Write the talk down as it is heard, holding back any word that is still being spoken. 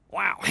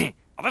Wow. Well,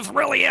 this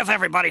really is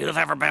everybody who's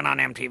ever been on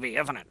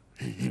MTV, isn't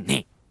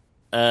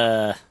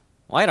it?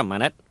 Wait a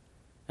minute.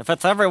 If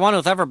it's everyone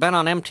who's ever been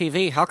on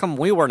MTV, how come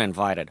we weren't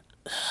invited?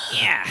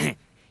 Yeah.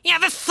 Yeah,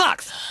 this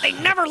sucks. They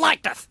never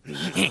liked us.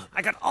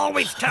 I could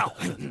always tell.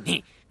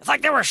 It's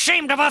like they were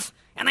ashamed of us,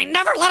 and they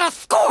never let us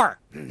score.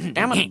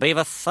 Damn it,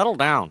 Beavis, settle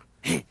down.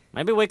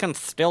 Maybe we can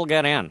still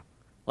get in.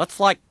 Let's,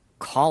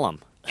 call them.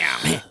 Yeah.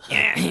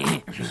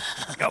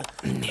 Let's go.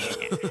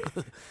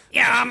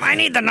 Yeah, I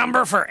need the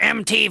number for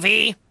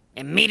MTV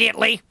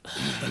immediately.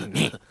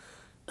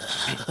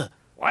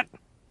 What?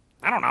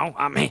 I don't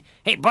know.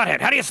 Hey,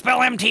 Butthead, how do you spell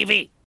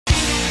MTV?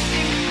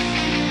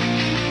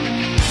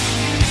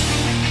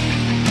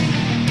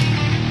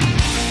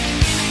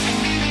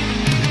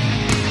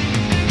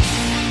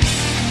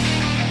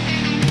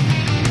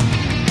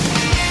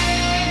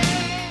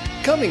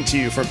 Coming to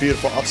you from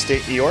beautiful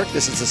upstate New York,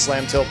 this is the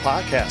Slam Till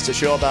Podcast, a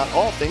show about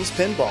all things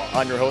pinball.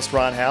 I'm your host,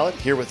 Ron Hallett,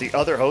 here with the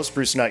other host,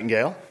 Bruce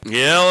Nightingale.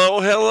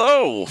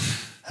 Hello.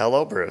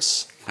 Hello,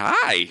 Bruce.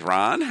 Hi,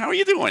 Ron. How are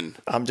you doing?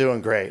 I'm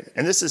doing great.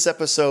 And this is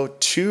episode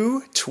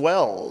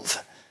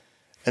 212.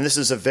 And this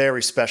is a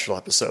very special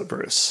episode,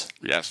 Bruce.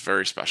 Yes,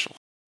 very special.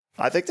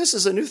 I think this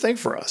is a new thing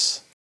for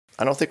us.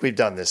 I don't think we've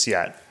done this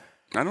yet.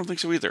 I don't think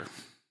so either.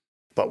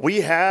 But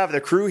we have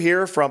the crew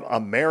here from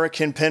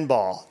American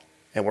Pinball.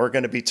 And we're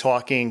going to be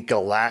talking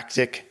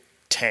Galactic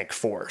Tank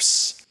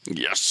Force.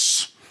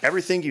 Yes.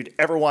 Everything you'd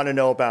ever want to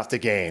know about the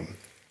game.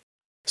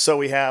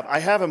 So I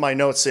have in my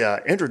notes,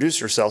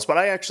 introduce yourselves, but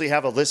I actually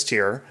have a list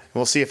here. And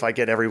we'll see if I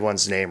get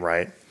everyone's name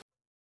right.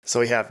 So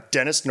we have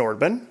Dennis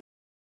Nordman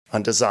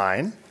on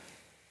design,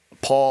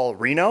 Paul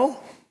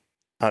Reno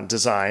on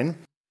design,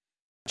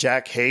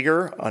 Jack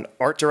Haeger on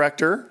art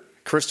director,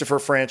 Christopher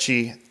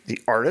Franchi, the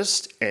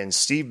artist, and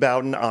Steve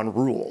Bowden on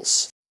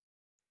rules.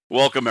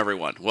 Welcome,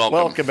 everyone.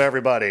 Welcome,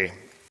 everybody.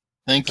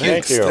 Thank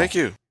you. Thank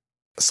you.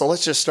 So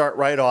let's just start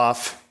right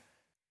off.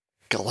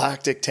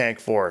 Galactic Tank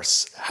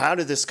Force. How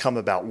did this come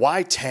about?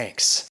 Why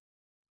tanks?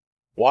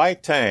 Why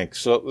tanks?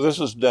 So this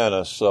is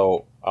Dennis,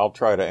 so I'll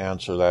try to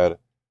answer that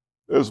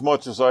as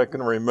much as I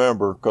can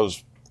remember,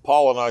 because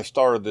Paul and I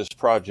started this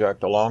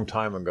project a long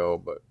time ago,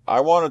 but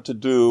I wanted to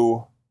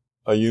do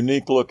a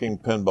unique-looking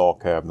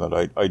pinball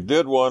cabinet. I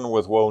did one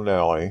with Wo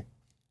Nelly,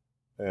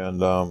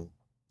 and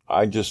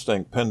I just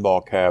think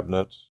pinball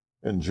cabinets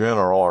in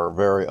general are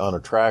very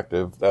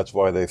unattractive. That's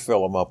why they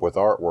fill them up with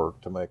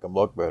artwork to make them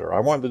look better.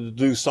 I wanted to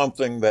do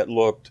something that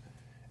looked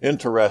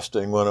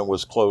interesting when it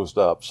was closed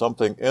up,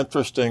 something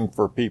interesting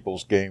for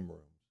people's game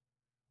rooms.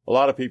 A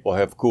lot of people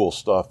have cool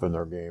stuff in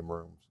their game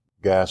rooms,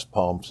 gas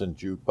pumps and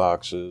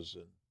jukeboxes.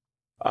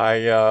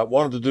 I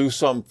wanted to do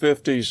some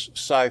 50s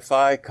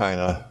sci-fi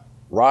kind of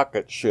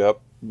rocket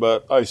ship,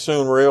 but I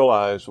soon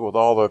realized with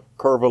all the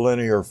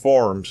curvilinear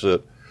forms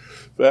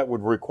that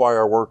would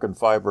require work in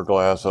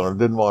fiberglass, and I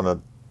didn't want to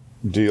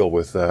deal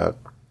with that.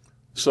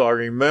 So I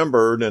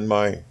remembered in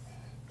my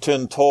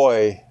tin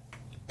toy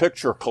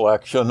picture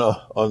collection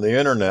on the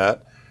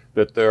internet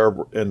that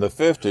in the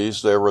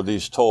 50s, there were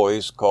these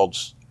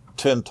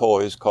tin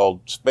toys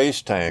called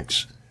space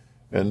tanks.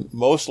 And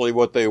mostly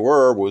what they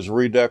were was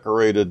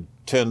redecorated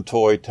tin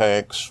toy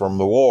tanks from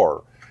the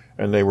war.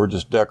 And they were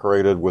just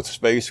decorated with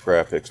space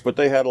graphics. But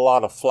they had a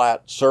lot of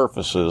flat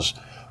surfaces,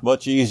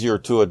 much easier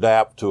to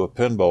adapt to a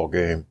pinball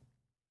game.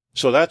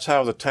 So that's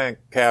how the tank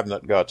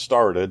cabinet got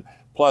started.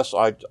 Plus,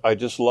 I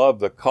just love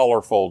the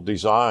colorful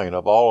design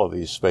of all of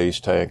these space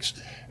tanks.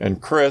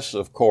 And Chris,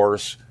 of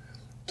course,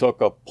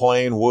 took a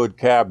plain wood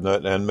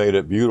cabinet and made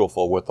it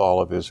beautiful with all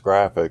of his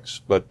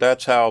graphics. But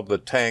that's how the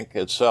tank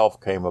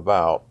itself came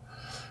about.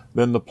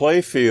 Then the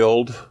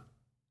playfield,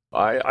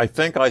 I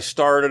think I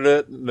started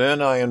it, and then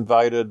I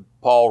invited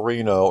Paul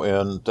Reno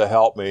in to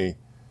help me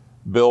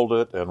build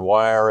it and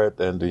wire it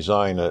and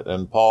design it.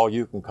 And Paul,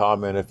 you can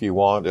comment if you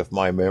want, if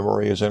my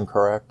memory is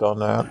incorrect on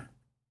that.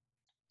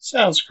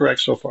 Sounds correct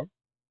so far.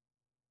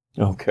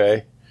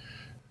 Okay.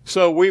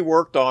 So we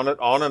worked on it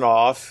on and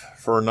off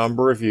for a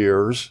number of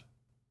years.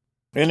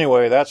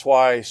 Anyway, that's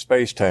why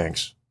space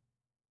tanks.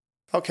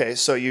 Okay,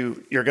 so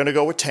you're going to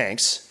go with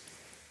tanks.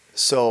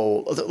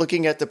 So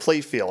looking at the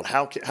playfield,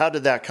 how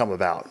did that come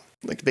about?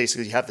 Like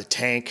basically you have the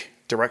tank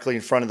directly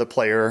in front of the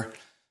player.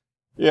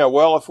 Yeah,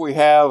 well, if we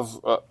have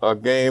a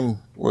game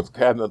with a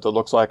cabinet that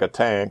looks like a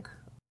tank,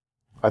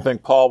 I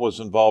think Paul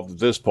was involved at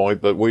this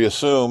point, but we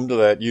assumed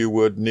that you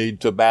would need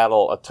to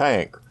battle a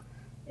tank.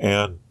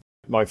 And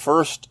my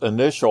first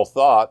initial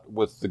thought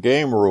with the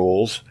game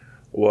rules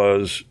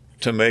was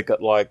to make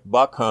it like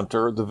Buck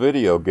Hunter, the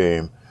video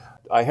game.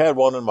 I had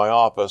one in my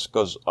office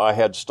because I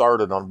had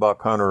started on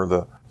Buck Hunter,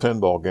 the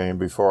pinball game,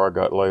 before I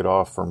got laid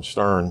off from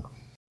Stern.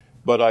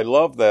 But I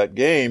loved that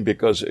game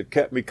because it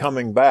kept me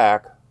coming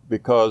back,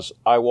 because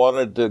I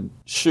wanted to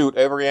shoot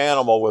every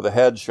animal with a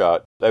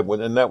headshot,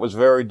 and that was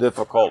very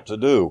difficult to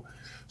do.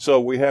 So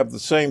we have the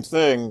same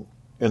thing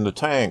in the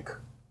tank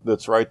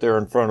that's right there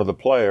in front of the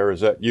player,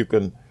 is that you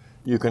can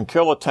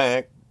kill a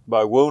tank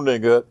by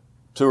wounding it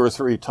 2 or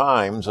 3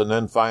 times, and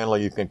then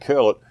finally you can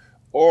kill it,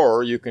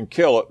 or you can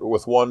kill it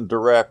with one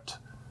direct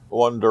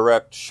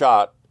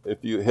shot if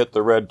you hit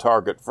the red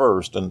target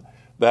first, and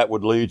that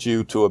would lead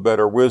you to a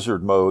better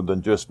wizard mode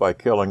than just by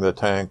killing the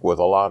tank with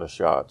a lot of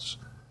shots.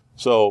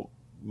 So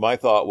my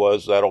thought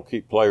was that'll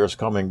keep players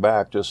coming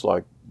back just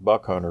like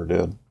Buck Hunter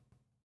did.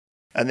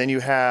 And then you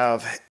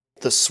have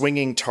the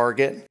swinging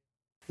target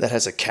that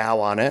has a cow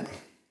on it.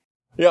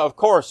 Yeah, of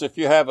course, if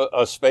you have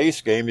a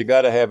space game, you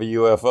got to have a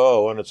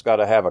UFO, and it's got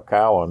to have a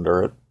cow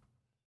under it.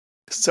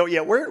 So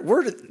yeah,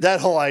 where did that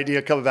whole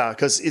idea come about?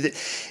 Because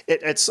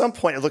at some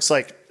point, it looks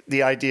like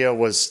the idea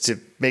was to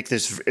make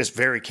this as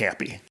very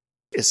campy,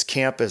 as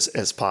camp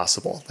as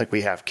possible. Like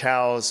we have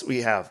cows,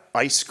 we have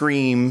ice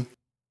cream.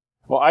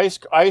 Well,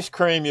 ice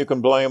cream you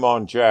can blame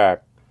on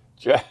Jack.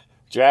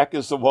 Jack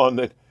is the one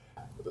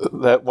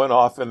that went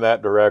off in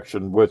that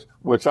direction,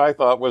 which I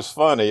thought was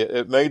funny.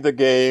 It made the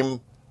game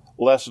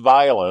less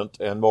violent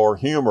and more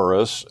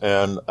humorous,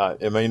 and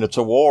I mean it's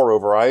a war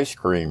over ice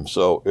cream,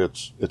 so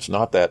it's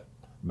not that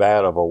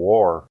bad of a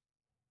war.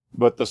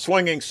 But the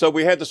swinging, so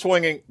we had the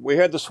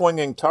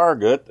swinging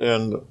target,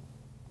 and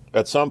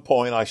at some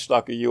point I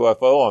stuck a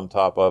UFO on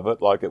top of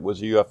it, like it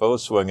was a UFO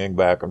swinging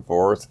back and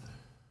forth.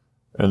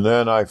 And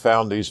then I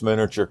found these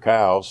miniature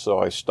cows, so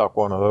I stuck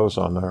one of those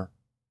on there.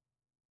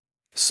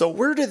 So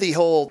where did the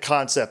whole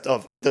concept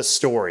of the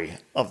story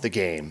of the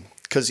game?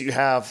 Because you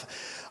have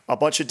a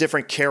bunch of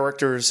different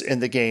characters in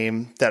the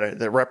game that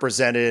are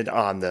represented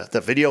on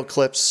the video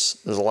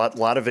clips. There's a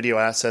lot of video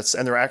assets,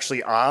 and they're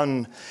actually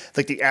on,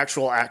 like the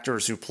actual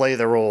actors who play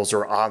the roles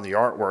are on the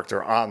artwork.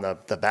 They're on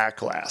the back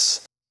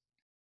glass.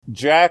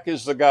 Jack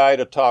is the guy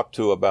to talk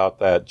to about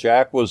that.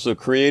 Jack was the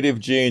creative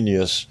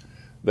genius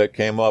that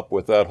came up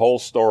with that whole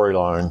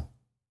storyline.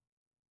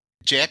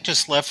 Jack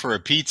just left for a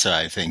pizza,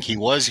 I think. He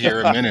was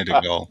here a minute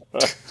ago,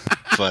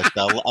 but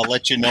I'll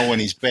let you know when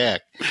he's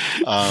back.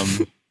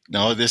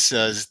 No, this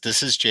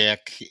is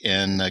Jack,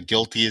 and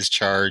guilty as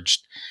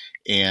charged.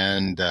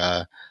 And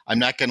I'm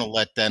not going to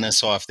let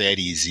Dennis off that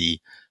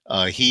easy.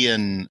 He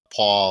and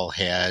Paul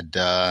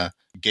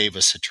gave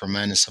us a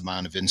tremendous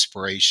amount of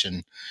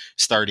inspiration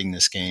starting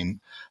this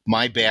game.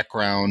 My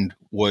background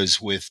was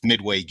with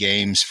Midway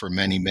Games for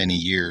many, many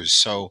years.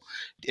 So,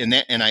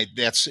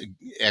 that's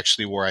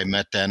actually where I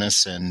met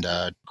Dennis and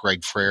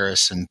Greg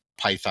Freris and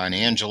Python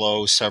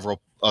Angelo,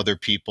 several other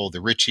people,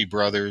 the Ritchie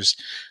brothers,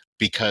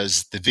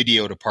 because the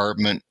video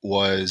department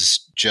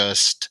was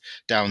just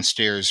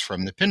downstairs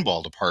from the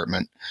pinball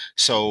department.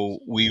 So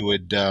we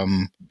would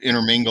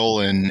intermingle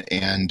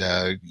and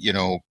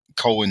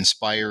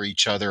co-inspire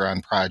each other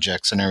on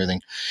projects and everything.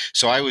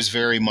 So I was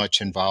very much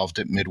involved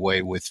at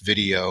Midway with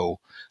video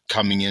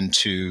coming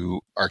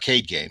into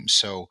arcade games.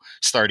 So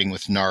starting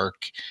with NARC,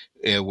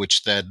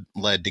 which then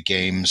led to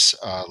games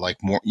like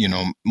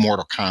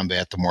Mortal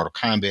Kombat, the Mortal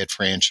Kombat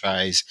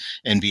franchise,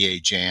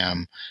 NBA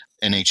Jam,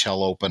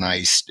 NHL Open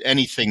Ice,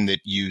 anything that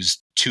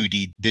used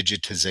 2D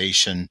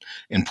digitization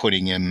and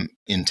putting them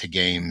into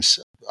games.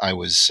 I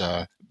was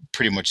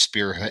pretty much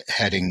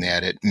spearheading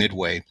that at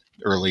Midway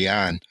early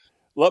on.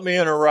 Let me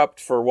interrupt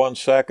for 1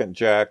 second,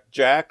 Jack.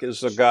 Jack is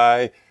the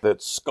guy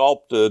that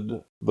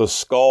sculpted the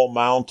Skull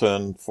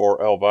Mountain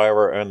for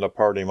Elvira and the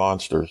Party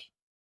Monsters.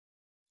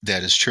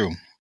 That is true.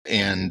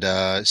 And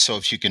so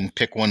if you can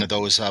pick one of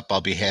those up,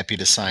 I'll be happy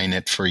to sign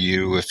it for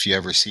you if you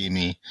ever see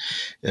me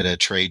at a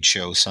trade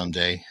show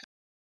someday.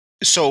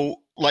 So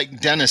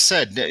like Dennis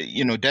said,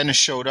 Dennis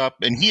showed up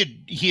and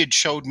he had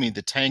showed me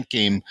the tank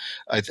game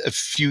a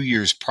few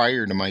years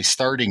prior to my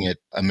starting at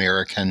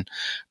American.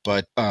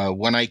 But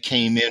when I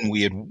came in,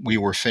 we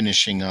were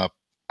finishing up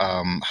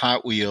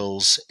Hot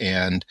Wheels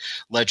and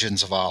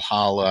Legends of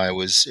Valhalla. I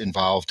was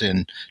involved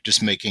in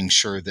just making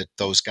sure that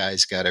those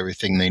guys got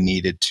everything they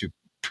needed to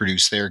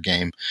produce their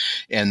game.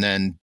 And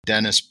then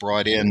Dennis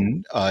brought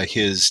in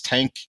his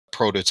tank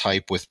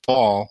prototype with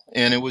Paul,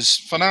 and it was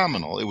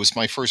phenomenal. It was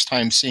my first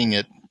time seeing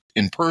it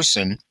in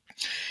person,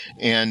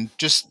 and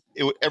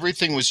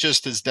everything was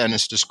just as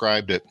Dennis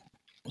described it.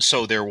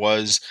 So there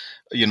was,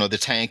 the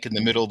tank in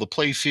the middle of the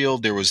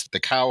playfield. There was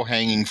the cow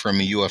hanging from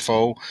a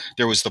UFO.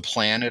 There was the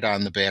planet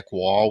on the back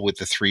wall with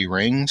the 3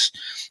 rings.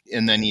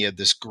 And then he had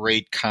this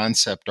great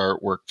concept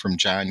artwork from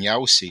John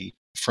Yowsey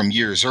from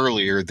years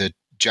earlier that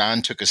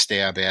John took a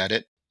stab at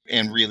it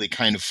and really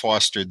kind of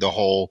fostered the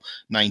whole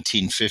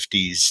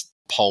 1950s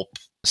pulp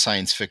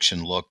science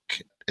fiction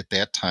look at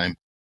that time.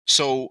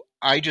 So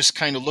I just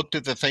kind of looked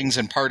at the things,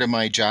 and part of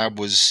my job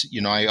was,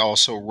 I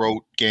also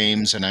wrote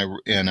games and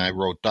I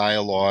wrote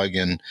dialogue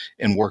and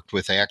worked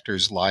with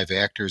live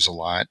actors a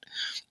lot.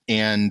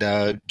 And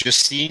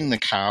just seeing the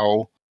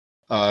cow,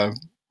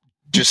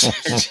 just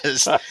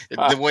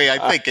the way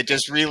I think, it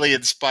just really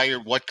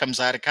inspired what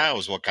comes out of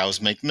cows. Well,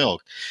 cows make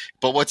milk.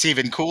 But what's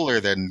even cooler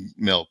than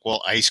milk?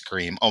 Well, ice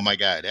cream. Oh my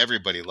God,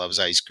 everybody loves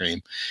ice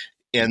cream.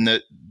 And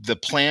the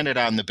planet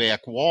on the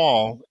back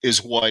wall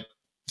is what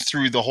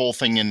threw the whole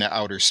thing into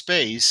outer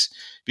space,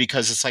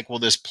 because it's like, well,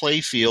 this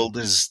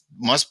playfield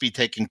must be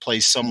taking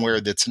place somewhere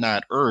that's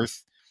not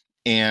Earth.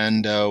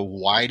 And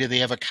why do they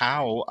have a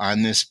cow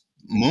on this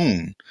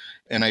moon?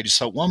 And I just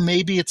thought, well,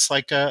 maybe it's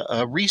like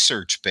a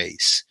research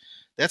base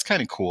that's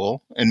kind of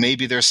cool. And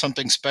maybe there's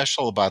something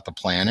special about the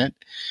planet.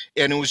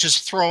 And it was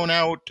just thrown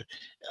out.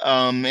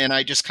 And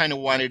I just kind of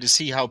wanted to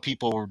see how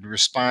people would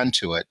respond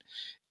to it.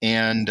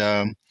 And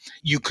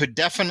you could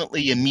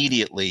definitely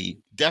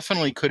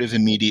could have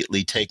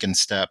immediately taken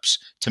steps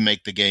to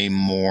make the game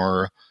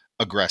more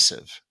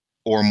aggressive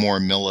or more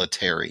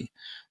military.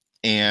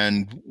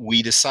 And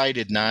we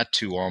decided not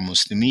to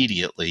almost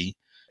immediately.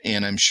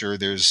 And I'm sure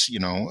there's,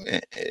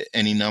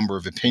 any number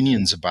of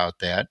opinions about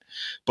that.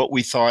 But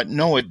we thought,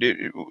 no,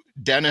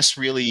 Dennis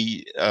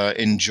really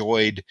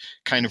enjoyed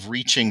kind of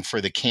reaching for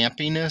the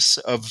campiness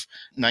of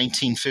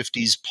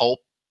 1950s pulp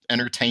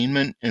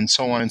entertainment and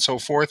so on and so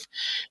forth.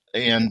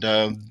 And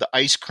the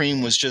ice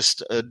cream was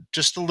just a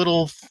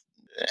little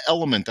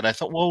element that I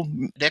thought, well,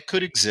 that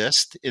could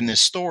exist in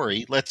this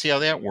story. Let's see how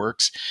that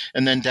works.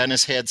 And then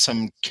Dennis had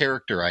some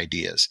character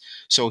ideas.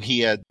 So he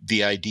had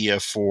the idea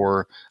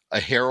for a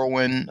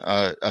heroine,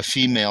 a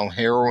female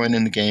heroine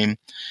in the game,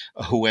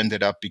 who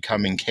ended up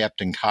becoming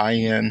Captain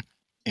Cayenne.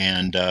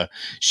 And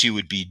she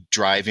would be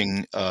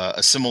driving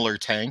a similar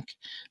tank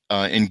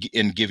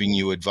and giving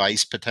you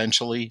advice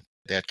potentially.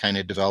 That kind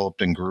of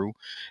developed and grew.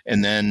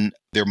 And then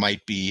there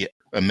might be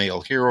a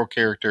male hero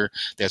character.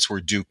 That's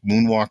where Duke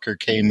Moonwalker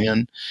came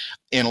in.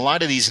 And a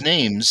lot of these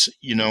names,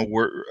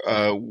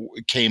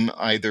 came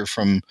either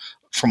from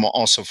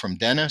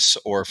Dennis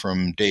or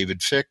from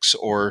David Fix,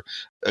 or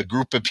a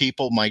group of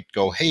people might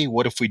go, hey,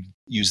 what if we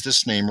use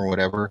this name or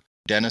whatever?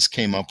 Dennis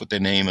came up with the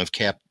name of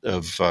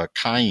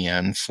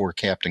Cayenne for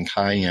Captain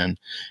Cayenne,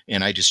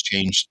 and I just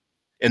changed,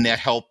 and that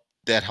helped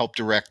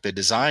direct the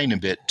design a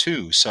bit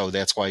too. So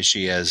that's why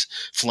she has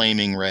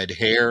flaming red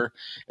hair.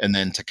 And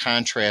then to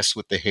contrast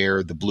with the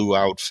hair, the blue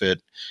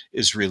outfit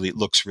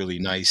looks really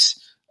nice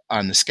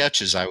on the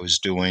sketches I was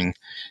doing.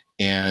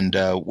 And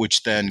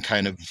which then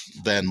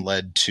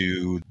led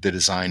to the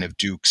design of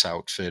Duke's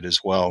outfit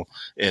as well.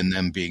 And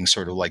them being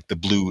sort of like the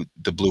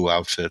blue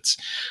outfits.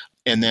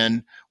 And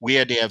then we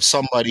had to have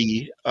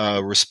somebody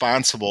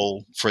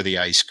responsible for the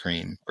ice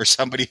cream, or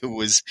somebody who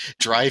was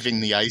driving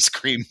the ice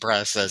cream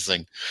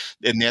processing.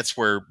 And that's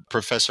where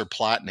Professor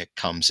Plotnick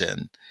comes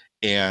in.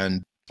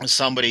 And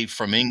somebody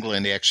from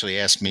England actually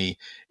asked me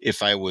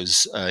if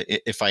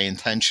I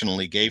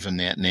intentionally gave him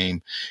that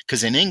name.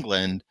 Because in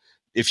England,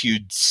 if you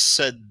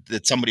said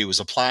that somebody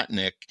was a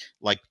Plotnik,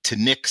 like to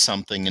nick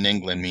something in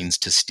England means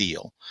to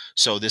steal.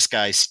 So this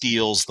guy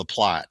steals the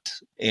plot,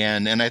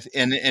 and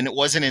it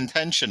wasn't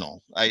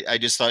intentional. I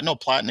just thought, no,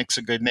 Plotnik's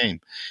a good name,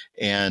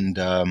 and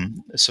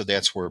so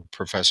that's where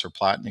Professor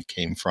Plotnik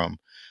came from.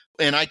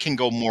 And I can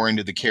go more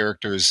into the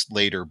characters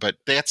later, but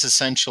that's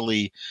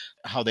essentially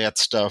how that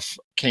stuff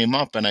came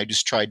up. And I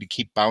just tried to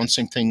keep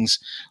bouncing things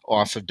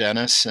off of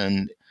Dennis,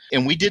 and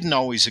we didn't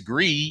always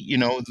agree,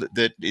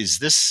 that is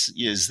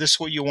this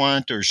what you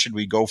want, or should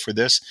we go for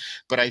this?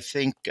 But I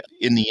think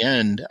in the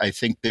end, I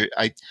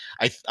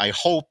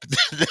hope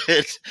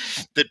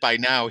that by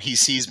now he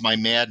sees my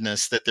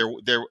madness,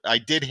 that I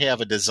did have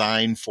a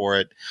design for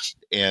it,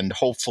 and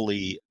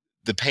hopefully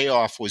the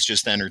payoff was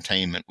just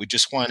entertainment. We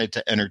just wanted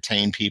to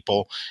entertain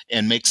people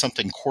and make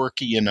something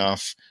quirky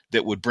enough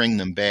that would bring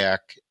them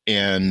back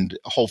and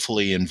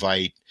hopefully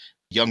invite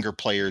younger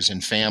players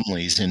and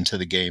families into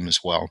the game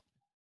as well.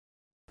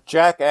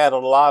 Jack added a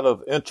lot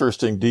of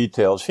interesting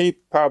details. He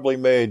probably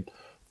made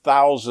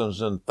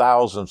thousands and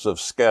thousands of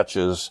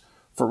sketches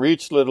for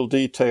each little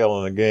detail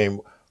in the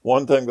game.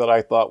 One thing that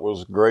I thought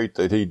was great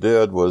that he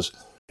did was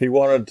he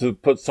wanted to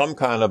put some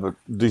kind of a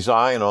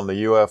design on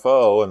the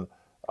UFO, and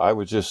I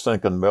was just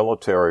thinking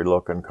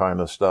military-looking kind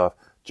of stuff.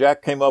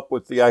 Jack came up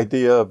with the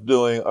idea of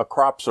doing a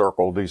crop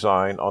circle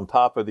design on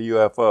top of the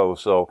UFO,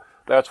 so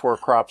that's where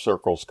crop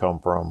circles come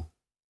from.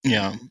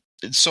 Yeah.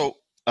 So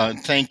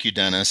thank you,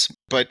 Dennis.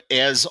 But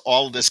as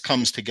all this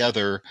comes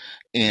together,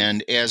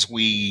 and as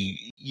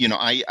we,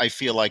 I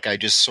feel like I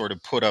just sort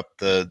of put up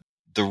the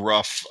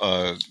rough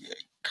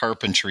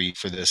carpentry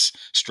for this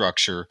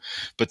structure,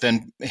 but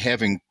then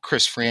having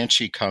Chris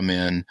Franchi come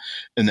in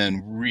and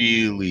then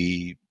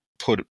really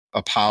put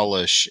a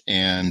polish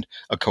and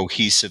a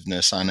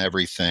cohesiveness on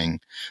everything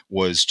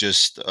was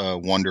just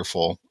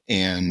wonderful,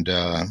 and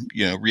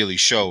really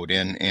showed.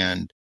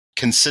 And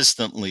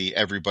consistently,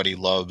 everybody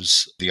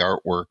loves the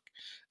artwork,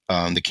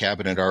 the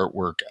cabinet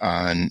artwork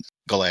on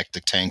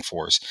Galactic Tank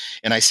Force.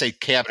 And I say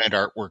cabinet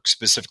artwork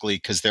specifically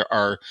because there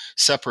are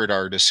separate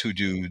artists who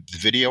do the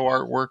video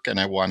artwork, and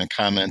I want to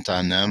comment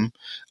on them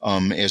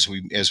as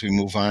we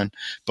move on.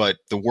 But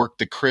the work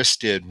that Chris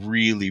did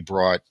really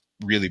brought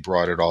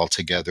it all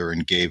together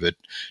and gave it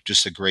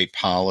just a great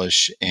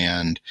polish,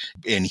 and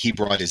he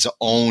brought his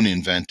own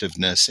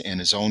inventiveness and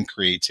his own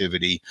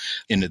creativity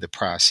into the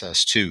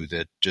process too,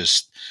 that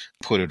just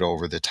put it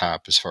over the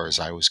top as far as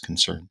I was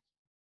concerned.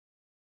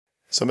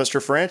 So,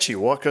 Mr. Franchi,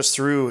 walk us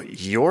through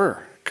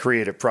your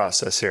creative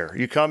process here.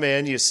 You come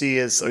in, you see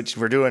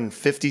we're doing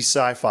 50s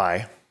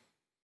sci-fi.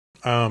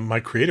 My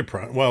creative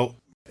well,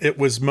 it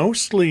was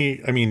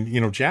mostly,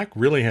 Jack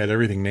really had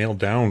everything nailed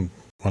down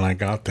when I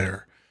got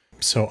there.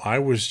 So I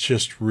was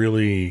just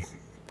really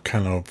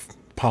kind of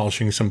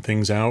polishing some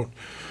things out.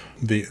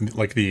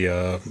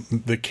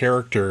 the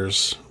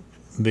characters,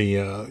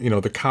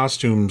 the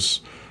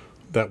costumes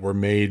that were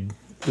made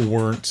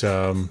weren't.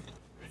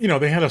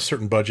 They had a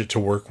certain budget to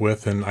work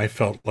with, and I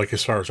felt like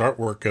as far as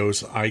artwork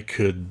goes, I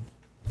could,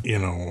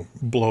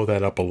 blow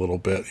that up a little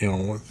bit.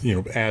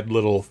 Add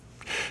little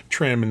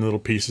trim and little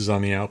pieces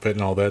on the outfit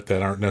and all that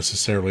aren't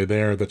necessarily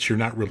there, that you're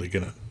not really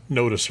going to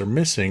notice or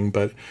missing,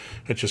 but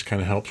it just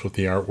kind of helps with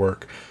the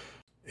artwork.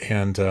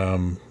 And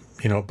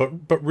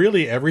but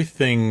really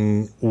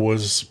everything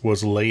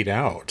was laid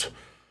out.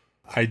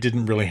 I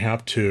didn't really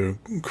have to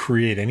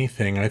create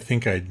anything. I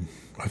think I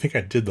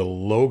did the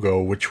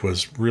logo, which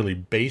was really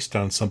based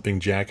on something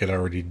Jack had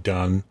already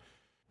done,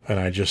 and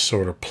I just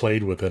sort of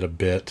played with it a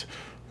bit.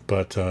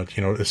 But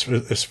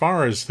as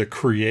far as the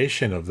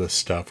creation of this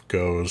stuff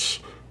goes,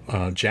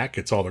 Jack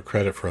gets all the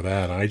credit for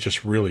that. I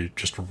just really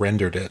just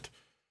rendered it.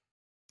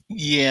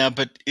 Yeah,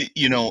 but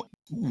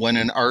when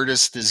an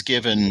artist is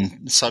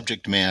given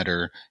subject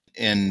matter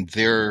and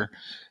their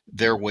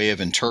way of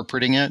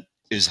interpreting it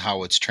is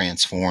how it's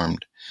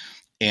transformed.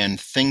 And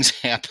things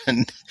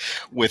happen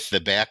with the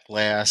back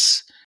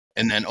glass,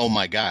 and then, oh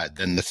my God,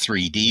 then the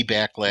 3D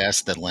back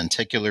glass, the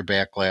lenticular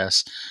back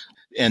glass,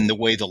 and the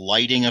way the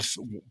lighting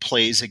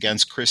plays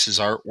against Chris's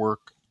artwork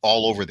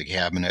all over the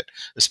cabinet,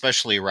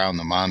 especially around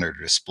the monitor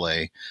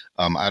display.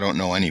 I don't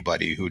know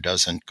anybody who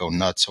doesn't go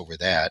nuts over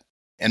that.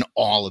 And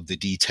all of the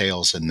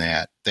details in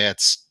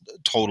that's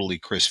totally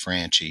Chris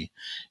Franchi.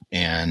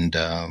 And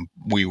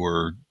we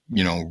were,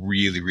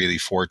 really, really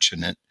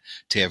fortunate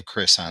to have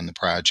Chris on the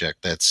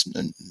project.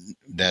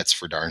 That's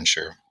for darn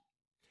sure.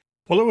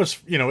 Well, it was,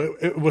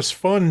 it was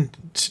fun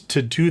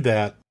to do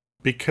that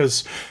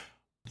because,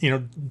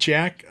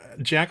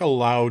 Jack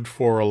allowed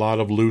for a lot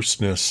of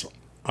looseness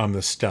on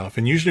this stuff.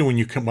 And usually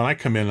when I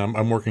come in,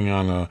 I'm working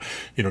on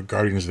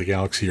Guardians of the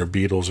Galaxy or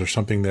Beatles or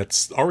something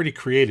that's already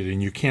created,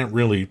 and you can't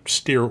really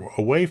steer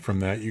away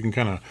from that. You can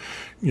kind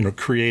of,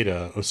 create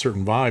a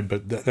certain vibe,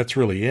 but that's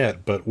really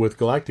it. But with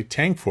Galactic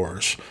Tank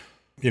Force,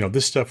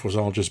 this stuff was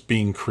all just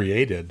being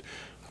created.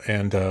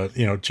 And,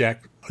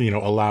 Jack,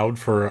 allowed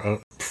for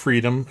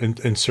freedom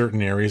in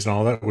certain areas and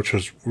all that, which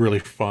was really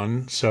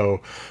fun.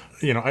 So,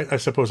 I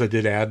suppose I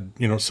did add,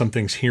 some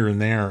things here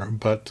and there,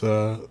 but,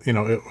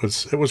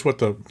 it was what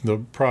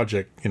the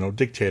project,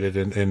 dictated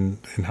and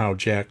how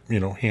Jack,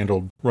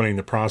 handled running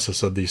the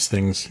process of these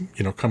things,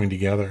 coming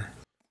together.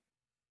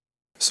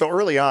 So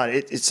early on,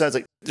 it sounds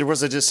like there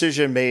was a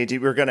decision made.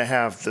 You were going to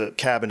have the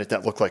cabinet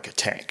that looked like a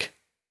tank.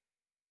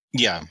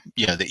 Yeah.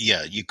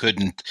 You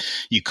couldn't.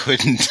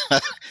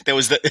 That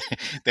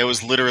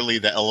was literally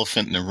the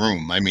elephant in the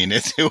room. I mean,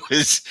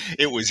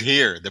 it was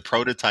here. The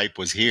prototype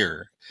was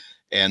here,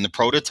 and the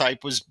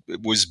prototype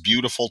was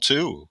beautiful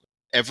too.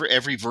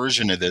 Every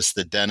version of this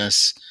that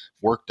Dennis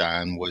worked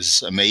on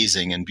was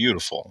amazing and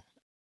beautiful.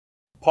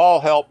 Paul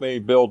helped me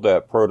build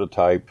that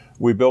prototype.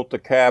 We built the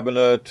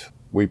cabinet.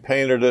 We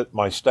painted it.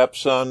 My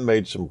stepson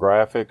made some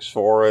graphics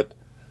for it.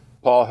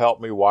 Paul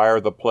helped me wire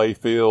the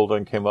playfield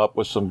and came up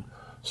with some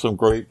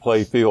great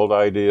playfield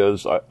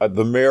ideas.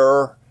 The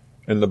mirror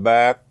in the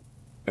back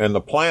and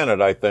the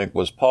planet, I think,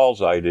 was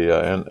Paul's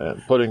idea.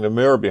 And putting the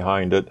mirror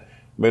behind it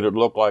made it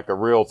look like a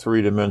real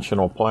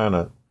three-dimensional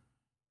planet.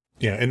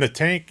 Yeah, and the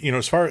tank,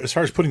 as far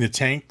as putting the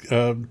tank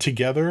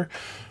together,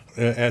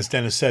 as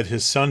Dennis said,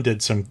 his son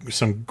did some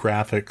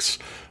graphics,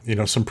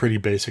 some pretty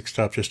basic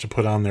stuff just to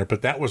put on there.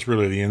 But that was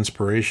really the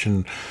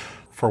inspiration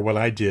for what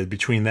I did.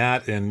 Between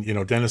that and,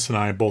 Dennis and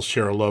I both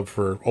share a love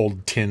for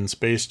old tin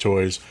space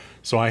toys.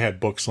 So I had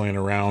books laying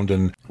around,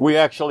 and we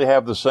actually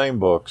have the same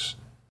books.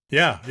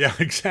 Yeah,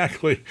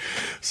 exactly.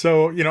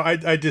 So,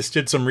 I just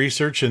did some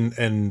research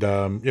and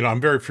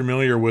I'm very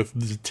familiar with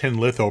the tin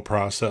litho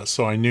process.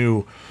 So I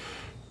knew,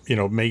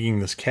 making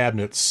this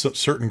cabinet,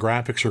 certain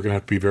graphics are going to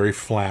have to be very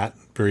flat,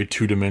 very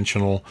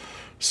two-dimensional,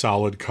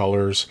 solid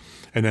colors.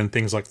 And then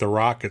things like the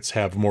rockets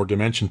have more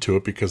dimension to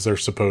it because they're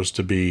supposed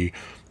to be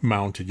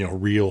mounted,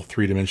 real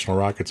three-dimensional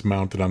rockets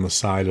mounted on the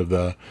side of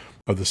the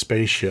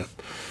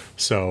spaceship.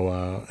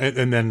 So,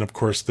 and then, of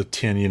course, the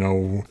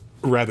tin,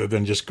 rather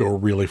than just go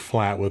really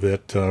flat with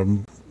it,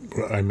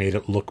 I made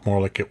it look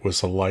more like it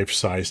was a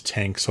life-size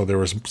tank. So there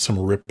was some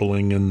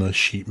rippling in the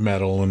sheet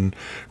metal and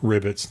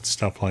rivets and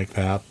stuff like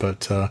that.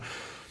 But,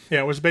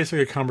 it was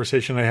basically a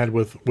conversation I had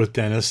with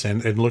Dennis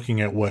and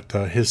looking at what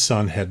his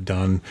son had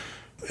done.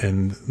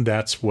 And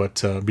that's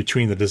what,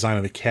 between the design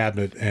of the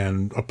cabinet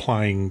and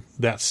applying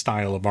that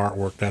style of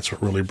artwork, that's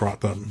what really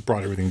brought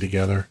everything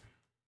together.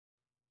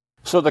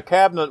 So the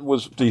cabinet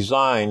was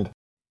designed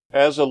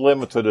as a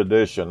limited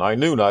edition. I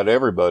knew not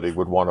everybody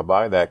would want to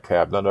buy that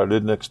cabinet. I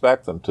didn't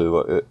expect them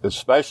to.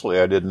 Especially,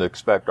 I didn't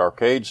expect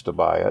arcades to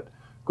buy it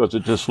because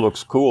it just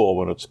looks cool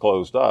when it's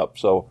closed up.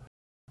 So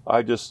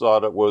I just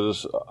thought it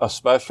was a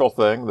special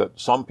thing that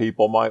some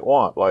people might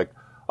want. Like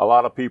a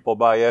lot of people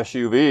buy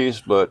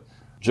SUVs, but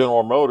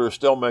General Motors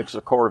still makes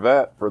a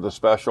Corvette for the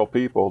special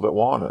people that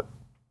want it.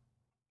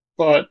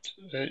 But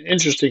an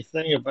interesting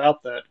thing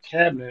about that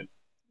cabinet,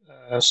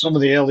 some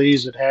of the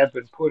LEs that have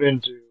been put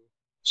into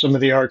some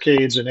of the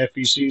arcades and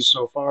FECs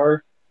so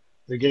far,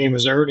 the game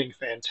is earning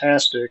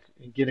fantastic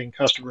and getting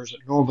customers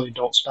that normally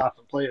don't stop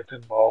and play a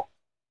pinball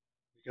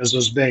because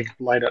those big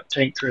light up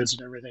tank treads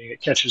and everything,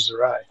 it catches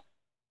their eye.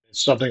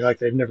 It's something like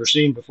they've never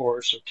seen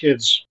before, so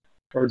kids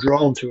are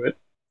drawn to it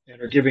and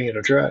are giving it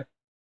a try.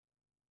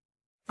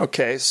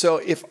 Okay, so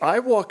if I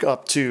walk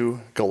up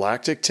to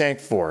Galactic Tank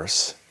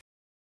Force,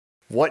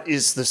 what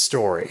is the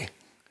story?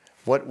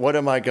 What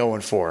am I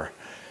going for?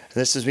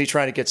 This is me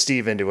trying to get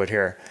Steve into it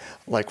here.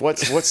 Like,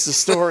 what's the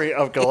story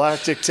of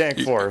Galactic Tank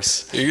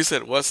Force? You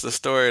said, "What's the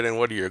story?" and then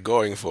what are you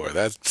going for?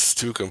 That's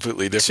two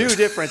completely different. Two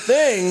different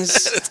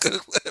things.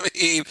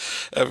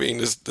 I mean,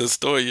 the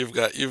story you've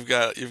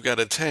got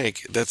a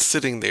tank that's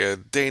sitting there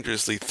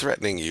dangerously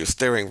threatening you,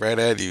 staring right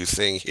at you,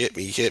 saying, "Hit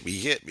me, hit me,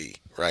 hit me."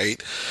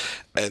 Right?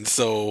 And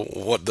so,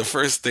 what the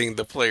first thing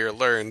the player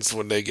learns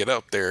when they get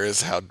up there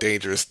is how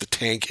dangerous the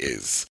tank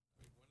is.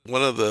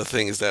 One of the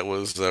things that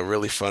was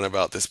really fun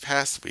about this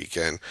past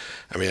weekend,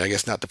 I mean, I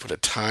guess not to put a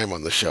time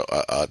on the show,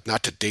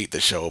 not to date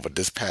the show, but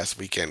this past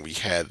weekend we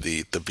had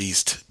the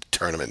Beast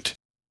tournament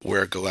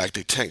where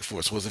Galactic Tank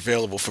Force was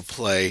available for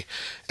play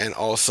and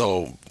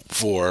also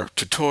for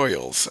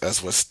tutorials,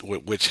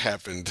 which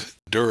happened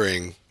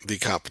during the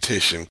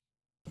competition.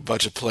 A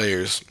bunch of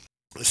players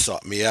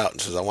sought me out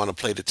and says, "I want to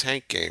play the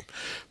tank game.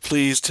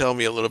 Please tell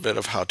me a little bit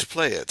of how to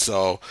play it."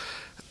 So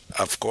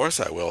of course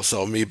I will.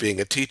 So me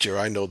being a teacher,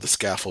 I know the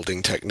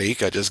scaffolding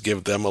technique. I just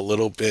give them a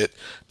little bit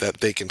that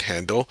they can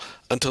handle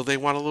until they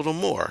want a little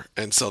more.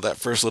 And so that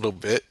first little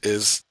bit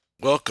is,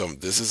 "Welcome,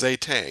 this is a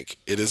tank.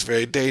 It is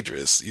very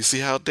dangerous. You see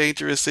how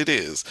dangerous it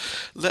is.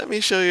 Let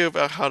me show you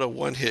about how to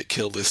one-hit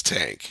kill this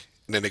tank."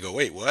 And then they go,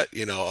 "Wait, what?"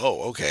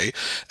 "Oh, okay."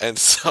 And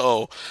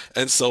so,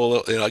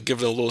 I give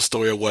them a little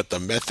story of what the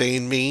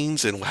methane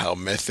means and how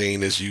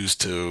methane is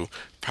used to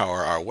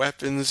power our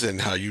weapons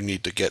and how you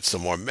need to get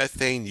some more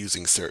methane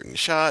using certain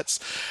shots.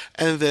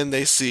 And then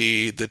they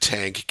see the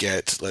tank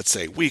get, let's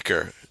say,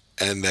 weaker.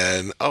 And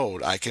then,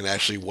 I can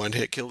actually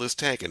one-hit kill this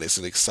tank. And it's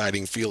an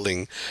exciting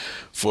feeling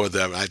for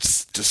them. I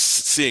just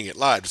seeing it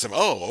live. Just,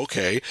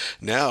 okay,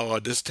 now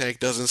this tank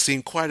doesn't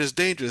seem quite as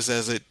dangerous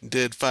as it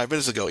did 5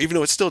 minutes ago, even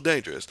though it's still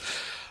dangerous.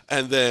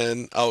 And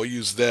then I'll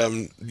use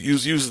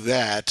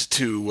that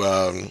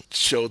to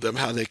show them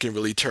how they can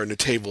really turn the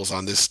tables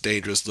on this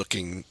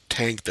dangerous-looking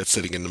tank that's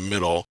sitting in the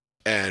middle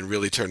and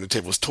really turn the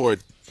tables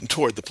toward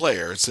the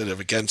player instead of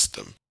against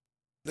them.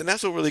 Then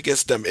that's what really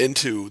gets them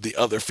into the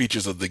other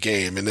features of the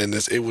game. And then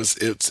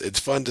it's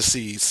fun to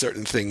see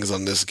certain things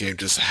on this game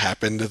just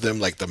happen to them,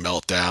 like the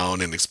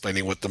meltdown and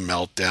explaining what the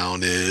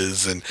meltdown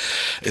is and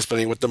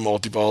explaining what the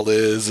multi-ball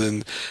is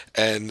and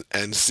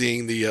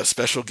seeing the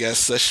special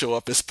guests that show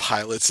up as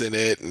pilots in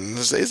it and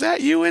say, "Is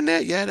that you in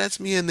that?" "Yeah, that's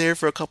me in there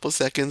for a couple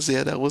seconds."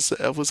 "Yeah, that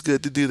was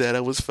good to do that.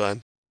 That was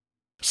fun."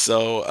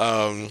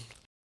 So,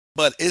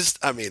 but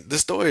the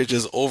story is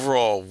just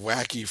overall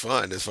wacky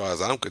fun as far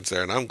as I'm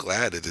concerned. I'm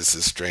glad that it's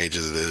as strange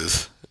as it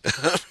is.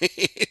 I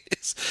mean,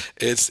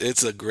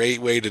 it's a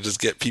great way to just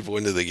get people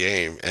into the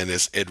game, and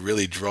it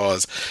really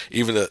draws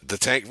even the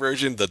tank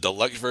version, the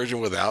deluxe version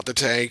without the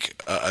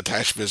tank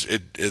attachments.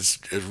 It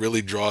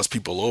really draws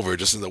people over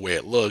just in the way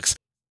it looks.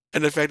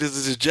 And the fact that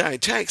there's a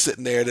giant tank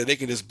sitting there that they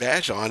can just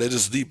bash on. It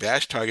is the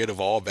bash target of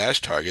all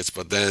bash targets.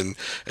 But then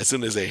as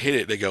soon as they hit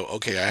it, they go,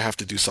 "Okay, I have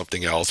to do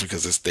something else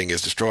because this thing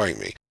is destroying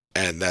me."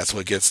 And that's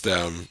what gets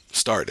them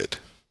started.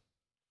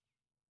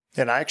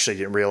 And I actually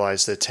didn't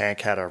realize the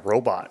tank had a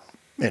robot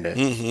in it.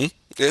 Mm-hmm.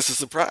 It's a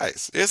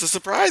surprise. It's a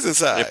surprise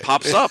inside. It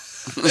pops up.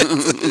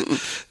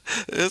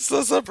 It's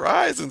a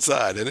surprise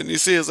inside. And then you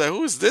see, it's like,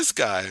 who is this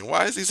guy? And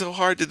why is he so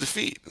hard to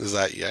defeat? It's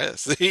like,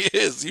 yes, he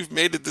is. You've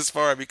made it this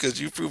far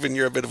because you've proven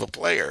you're a bit of a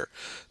player.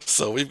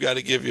 So we've got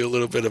to give you a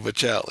little bit of a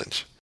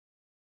challenge.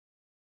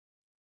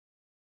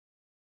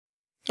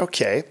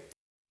 Okay.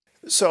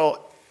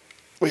 So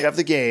we have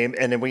the game,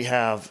 and then we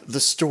have the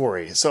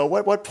story. So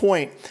at what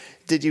point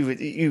did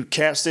you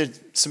casted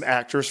some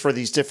actors for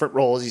these different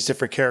roles, these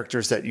different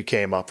characters that you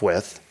came up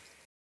with,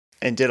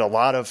 and did a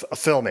lot of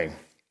filming?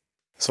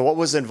 So what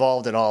was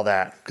involved in all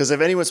that? Because if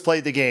anyone's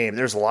played the game,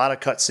 there's a lot of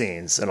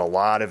cutscenes and a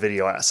lot of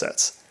video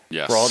assets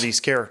Yes. where all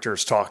these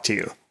characters talk to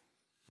you.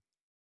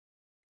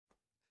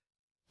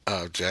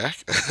 Jack?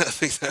 I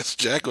think that's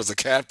Jack was a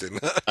captain.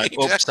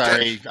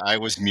 Sorry, I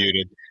was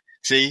muted.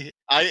 See,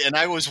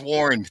 I was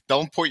warned.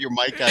 Don't put your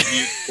mic on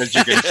mute because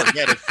you're going to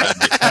forget it from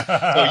me.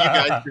 So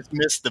you guys just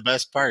missed the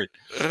best part.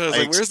 I was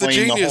like, where's the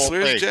genius?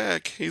 Where's thing.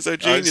 Jack? He's our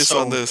genius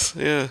on this.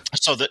 Yeah.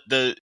 So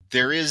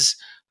there is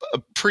a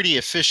pretty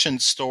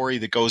efficient story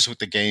that goes with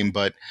the game,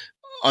 but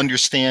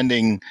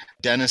understanding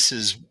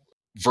Dennis's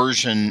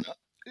version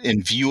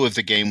in view of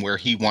the game where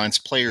he wants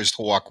players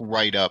to walk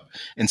right up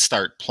and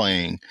start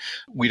playing.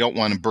 We don't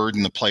want to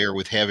burden the player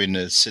with having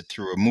to sit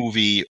through a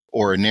movie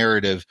or a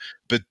narrative,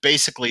 but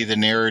basically the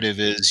narrative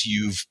is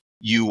you've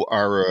You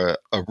are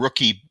a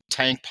rookie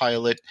tank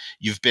pilot.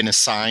 You've been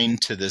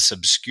assigned to this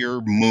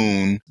obscure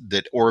moon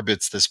that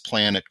orbits this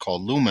planet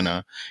called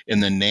Lumina in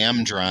the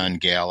Namdron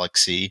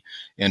galaxy.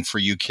 And for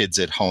you kids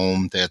at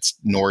home, that's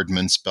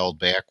Nordman spelled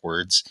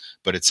backwards,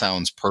 but it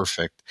sounds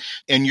perfect.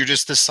 And you're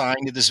just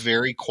assigned to this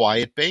very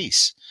quiet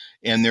base.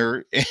 And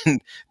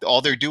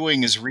all they're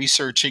doing is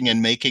researching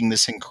and making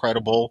this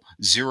incredible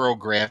zero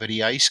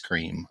gravity ice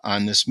cream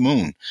on this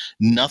moon.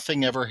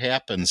 Nothing ever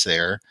happens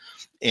there.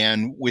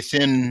 And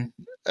within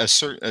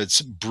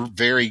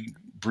very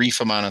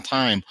brief amount of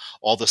time,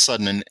 all of a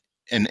sudden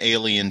an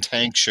alien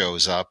tank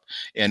shows up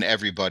and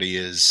everybody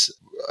is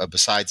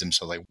besides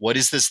themselves. Like, what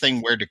is this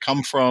thing? Where'd it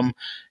come from?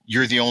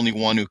 You're the only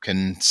one who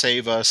can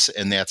save us.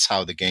 And that's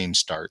how the game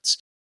starts.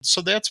 So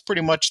that's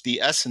pretty much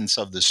the essence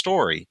of the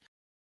story.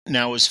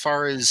 Now, as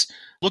far as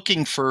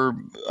looking for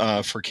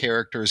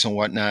characters and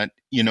whatnot,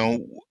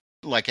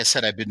 like I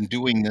said, I've been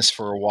doing this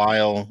for a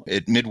while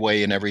at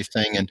Midway and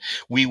everything, and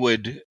we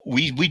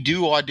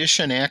do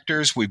audition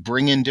actors. We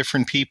bring in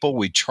different people.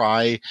 We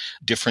try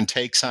different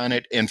takes on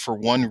it, and for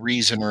one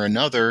reason or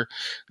another,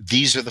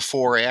 these are the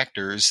 4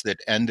 actors that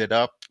ended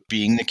up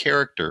being the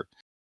character.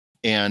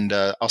 And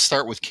I'll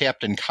start with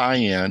Captain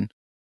Cayenne.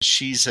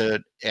 She's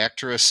an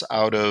actress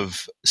out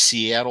of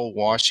Seattle,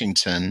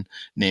 Washington,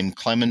 named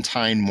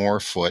Clementine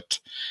Morefoot,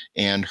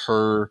 and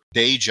her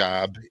day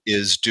job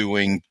is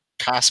doing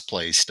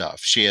cosplay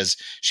stuff. She has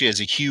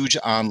a huge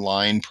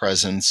online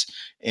presence,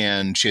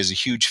 and she has a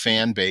huge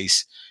fan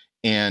base.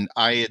 And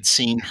I had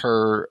seen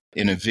her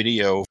in a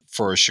video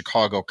for a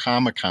Chicago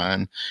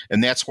Comic-Con,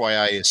 and that's why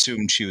I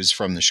assumed she was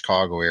from the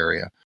Chicago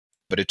area.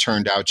 But it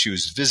turned out she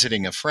was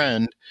visiting a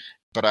friend.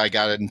 But I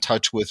got in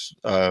touch with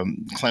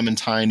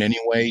Clementine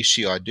anyway.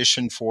 She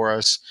auditioned for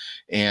us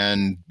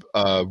and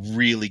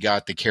really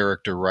got the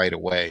character right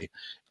away.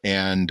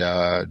 And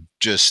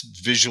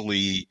just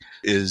visually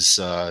is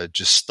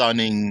just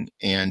stunning.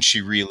 And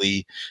she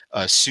really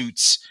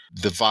suits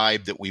the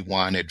vibe that we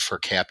wanted for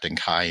Captain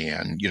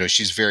Cayenne.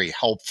 She's very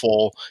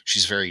helpful.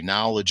 She's very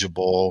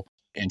knowledgeable.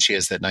 And she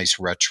has that nice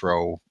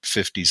retro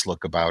 50s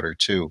look about her,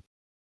 too.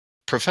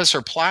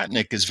 Professor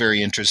Plotnick is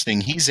very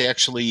interesting. He's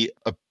actually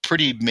a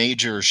pretty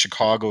major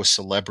Chicago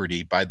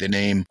celebrity by the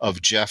name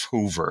of Jeff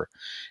Hoover.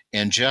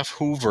 And Jeff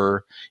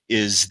Hoover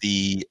is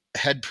the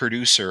head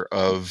producer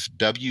of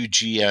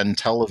WGN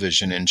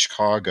television in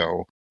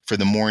Chicago for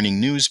the morning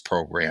news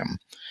program.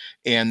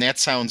 And that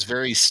sounds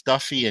very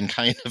stuffy and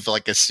kind of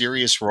like a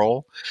serious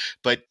role.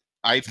 But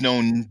I've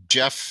known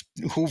Jeff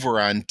Hoover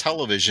on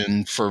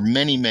television for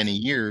many, many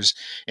years.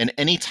 And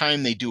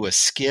anytime they do a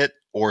skit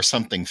or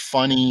something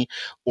funny,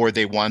 or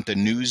they want the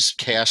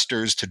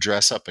newscasters to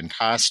dress up in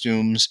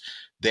costumes,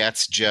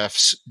 that's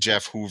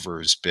Jeff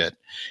Hoover's bit.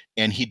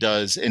 And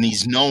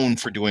he's known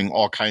for doing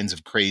all kinds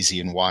of crazy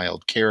and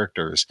wild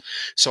characters.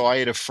 So I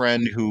had a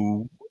friend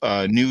who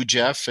knew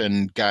Jeff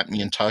and got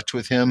me in touch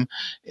with him.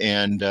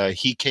 And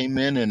he came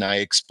in and I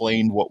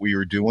explained what we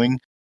were doing.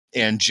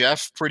 And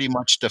Jeff pretty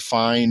much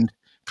defined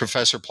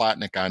Professor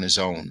Plotnick on his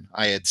own.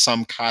 I had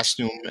some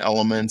costume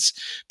elements,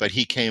 but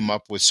he came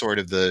up with sort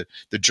of the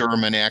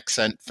German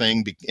accent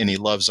thing, and he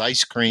loves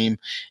ice cream,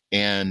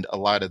 and a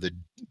lot of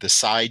the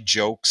side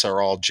jokes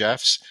are all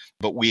Jeff's,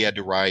 but we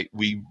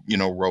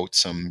wrote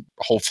some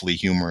hopefully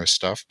humorous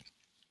stuff.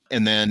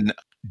 And then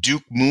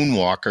Duke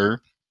Moonwalker,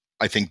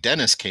 I think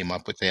Dennis came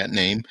up with that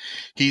name.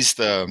 He's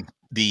the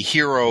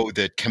hero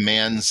that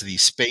commands the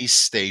space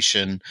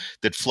station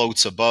that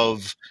floats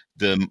above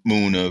the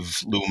moon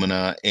of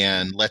Lumina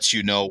and lets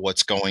you know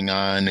what's going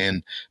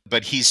on.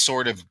 But he's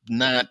sort of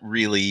not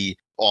really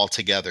all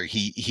together.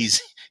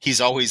 He's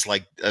always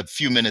like a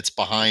few minutes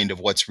behind of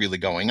what's really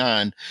going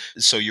on.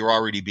 So you're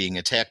already being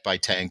attacked by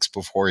tanks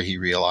before he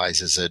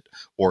realizes it,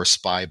 or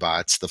spy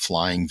bots, the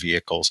flying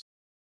vehicles.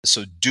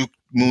 So Duke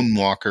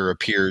Moonwalker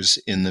appears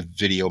in the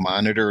video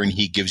monitor and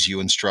he gives you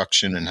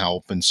instruction and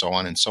help and so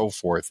on and so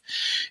forth.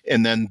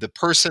 And then the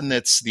person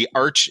that's the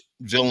arch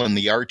villain,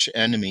 the arch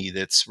enemy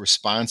that's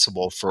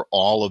responsible for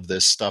all of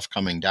this stuff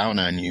coming down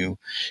on you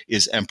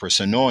is Empress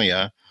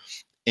Anoya.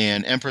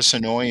 And Empress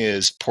Anoya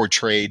is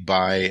portrayed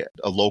by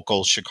a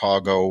local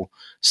Chicago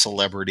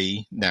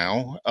celebrity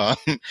now,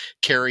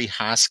 Carrie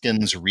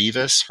Hoskins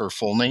Rivas, her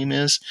full name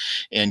is.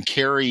 And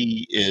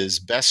Carrie is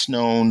best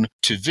known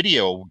to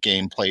video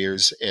game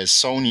players as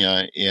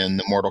Sonya in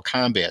the Mortal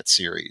Kombat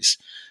series.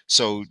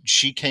 So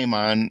she came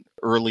on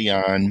early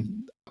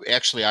on.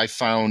 Actually, I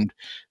found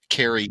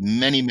Carrie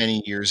many,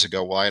 many years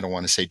ago. Well, I don't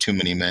want to say too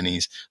many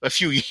manys. A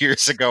few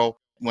years ago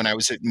when I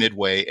was at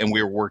Midway and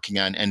we were working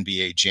on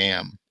NBA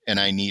Jam. And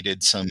I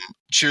needed some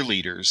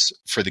cheerleaders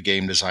for the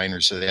game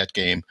designers of that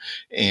game.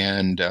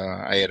 And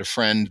I had a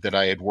friend that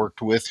I had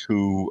worked with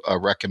who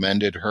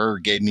recommended her,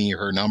 gave me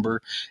her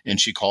number, and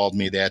she called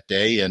me that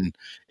day.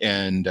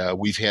 And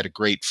we've had a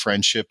great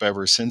friendship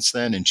ever since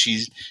then. And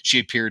she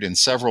appeared in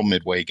several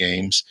Midway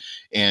games.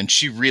 And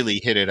she really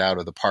hit it out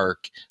of the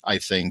park, I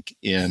think,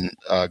 in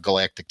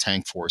Galactic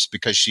Tank Force,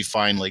 because she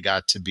finally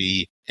got to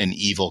be an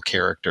evil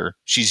character.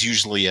 She's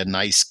usually a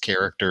nice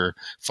character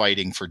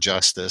fighting for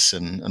justice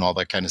and all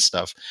that kind of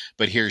stuff.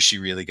 But here she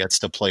really gets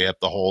to play up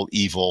the whole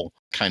evil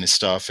kind of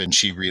stuff, and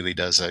she really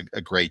does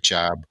a great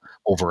job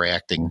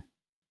overacting.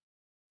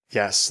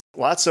 Yes,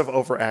 lots of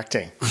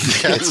overacting.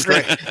 That's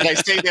great. And I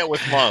say that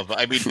with love.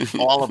 I mean,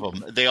 all of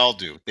them. They all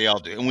do. They all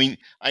do. And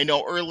I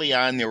know early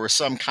on there were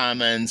some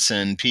comments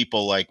and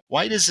people like,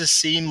 why does this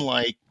seem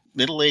like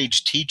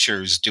middle-aged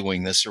teachers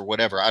doing this or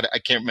whatever? I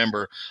can't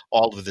remember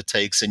all of the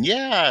takes. And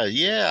yeah,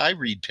 I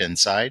read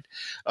Pinside.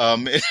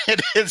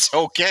 It's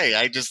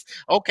okay.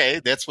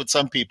 Okay, that's what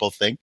some people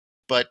think.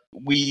 But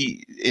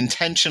we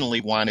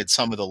intentionally wanted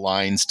some of the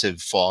lines to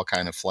fall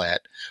kind of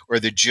flat, or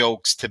the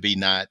jokes to be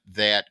not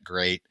that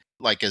great,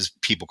 like as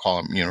people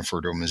call them, refer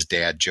to them as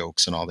dad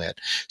jokes and all that.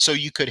 So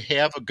you could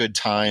have a good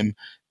time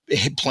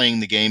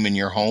playing the game in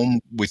your home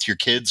with your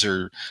kids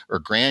or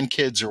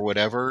grandkids or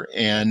whatever,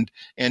 and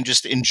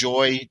just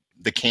enjoy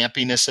the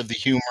campiness of the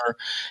humor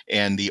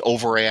and the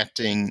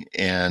overacting,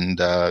 and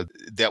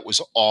that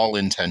was all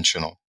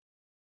intentional.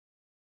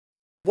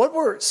 What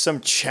were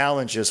some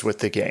challenges with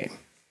the game?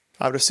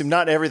 I would assume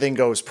not everything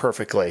goes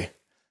perfectly.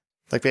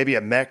 Like maybe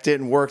a mech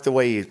didn't work the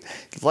way you'd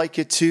like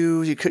it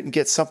to. You couldn't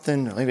get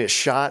something, maybe a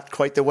shot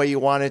quite the way you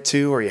wanted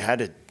to, or you had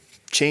to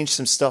change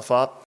some stuff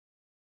up.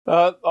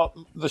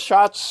 The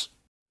shots,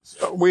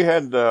 we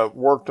had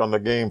worked on the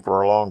game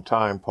for a long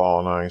time, Paul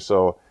and I,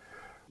 so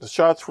the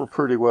shots were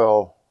pretty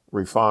well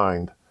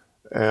refined.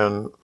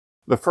 And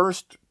the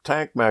first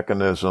tank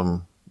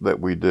mechanism that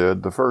we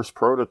did, the first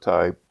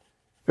prototype,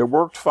 it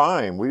worked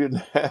fine. We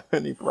didn't have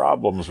any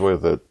problems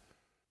with it.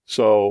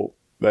 So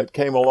that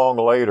came along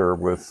later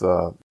with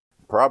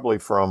probably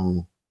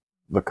from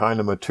the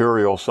kind of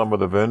material some of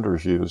the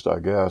vendors used, I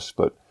guess.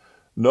 But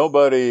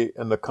nobody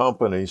in the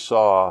company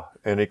saw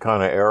any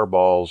kind of air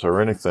balls or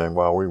anything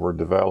while we were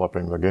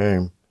developing the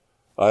game.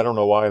 I don't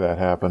know why that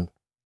happened.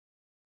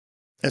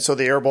 And so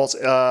the air bolts,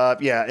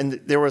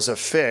 and there was a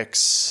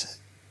fix.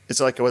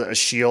 It's like a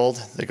shield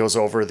that goes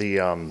over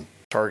the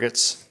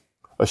targets.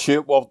 A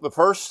shield. Well, the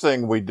first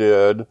thing we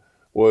did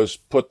was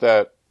put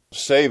that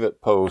save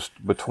it post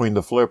between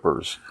the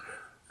flippers,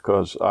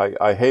 because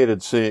I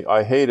hated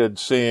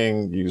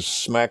seeing you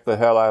smack the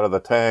hell out of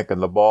the tank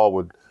and the ball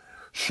would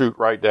shoot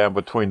right down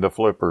between the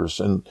flippers.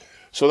 And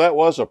so that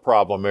was a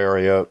problem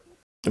area.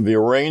 The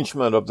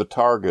arrangement of the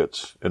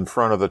targets in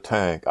front of the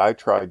tank, I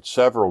tried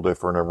several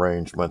different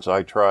arrangements.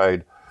 I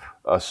tried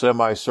a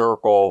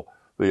semicircle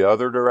the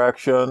other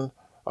direction.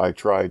 I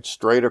tried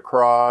straight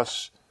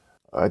across.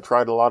 I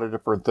tried a lot of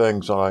different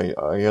things, and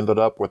I ended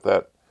up with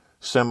that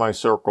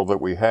semicircle that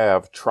we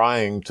have,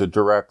 trying to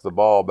direct the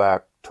ball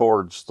back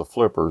towards the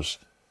flippers.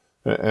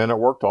 And it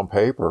worked on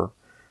paper.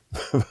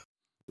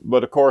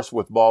 But of course,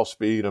 with ball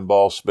speed and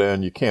ball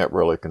spin, you can't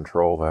really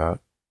control that.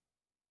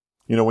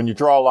 When you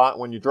draw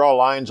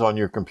lines on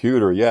your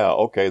computer,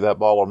 okay, that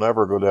ball will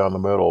never go down the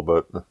middle,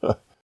 but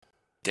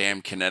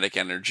damn kinetic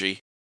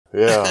energy.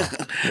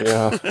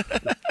 Yeah.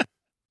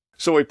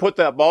 So we put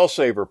that ball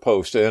saver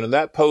post in, and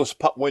that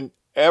post,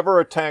 whenever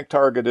a tank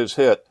target is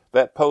hit,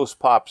 that post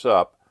pops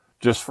up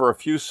just for a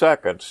few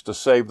seconds to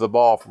save the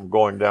ball from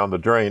going down the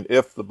drain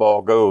if the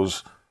ball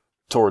goes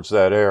towards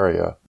that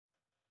area.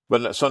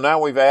 But so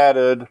now we've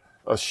added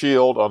a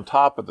shield on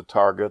top of the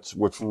targets,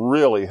 which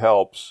really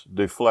helps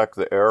deflect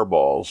the air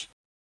balls.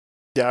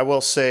 Yeah, I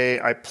will say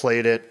I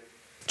played it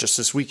just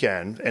this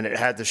weekend, and it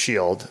had the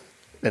shield,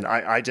 and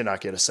I did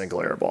not get a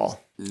single air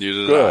ball.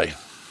 Neither did I.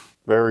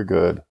 Very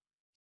good.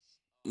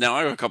 Now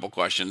I have a couple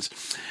questions.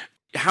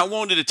 How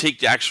long did it take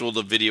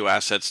the video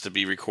assets to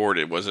be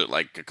recorded? Was it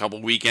like a couple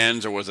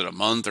weekends, or was it a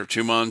month or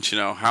 2 months?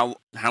 How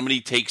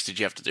many takes did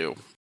you have to do?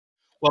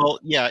 Well,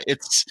 yeah,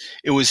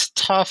 it was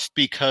tough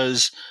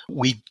because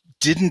we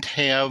didn't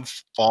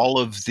have all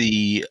of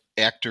the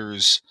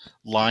actors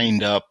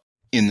lined up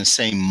in the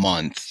same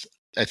month.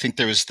 I think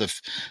there was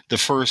the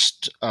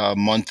first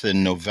month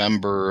in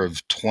November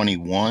of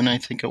 21, I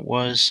think it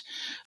was.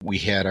 We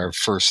had our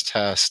first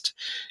test,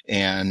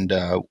 and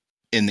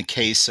in the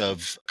case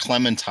of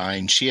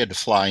Clementine, she had to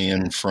fly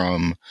in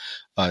from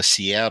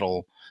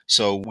Seattle,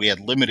 so we had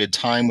limited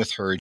time with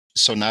her.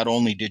 So not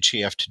only did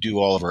she have to do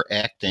all of her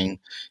acting,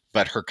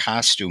 but her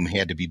costume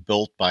had to be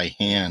built by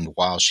hand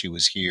while she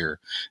was here.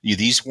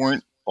 These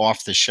weren't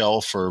off the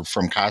shelf or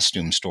from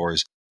costume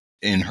stores.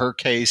 In her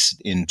case,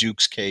 in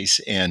Duke's case,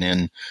 and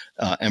in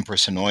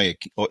Empress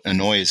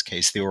Anoya's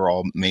case, they were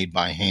all made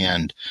by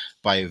hand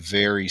by a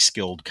very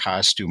skilled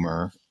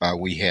costumer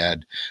we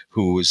had,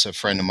 who was a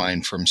friend of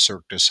mine from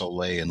Cirque du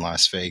Soleil in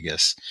Las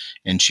Vegas.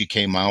 And she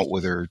came out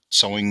with her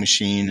sewing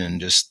machine and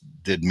just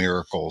did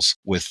miracles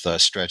with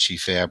stretchy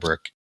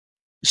fabric.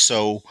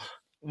 So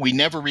we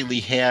never really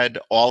had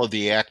all of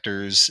the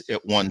actors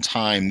at one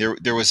time.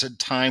 There was a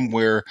time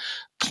where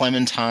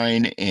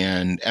Clementine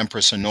and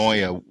Empress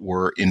Anoya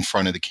were in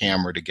front of the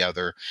camera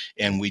together,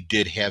 and we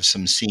did have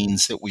some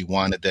scenes that we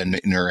wanted them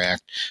to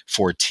interact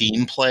for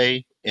team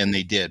play and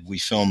they did. We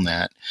filmed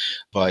that.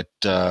 But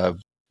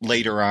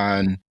later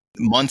on,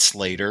 months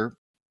later,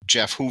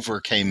 Jeff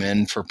Hoover came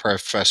in for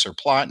Professor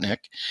Plotnick,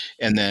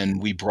 and then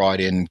we brought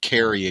in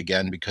Carrie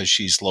again because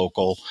she's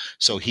local,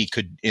 so he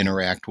could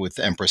interact with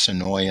Empress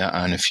Anoya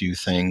on a few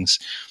things.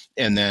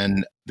 And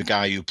then the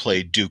guy who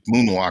played Duke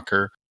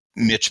Moonwalker,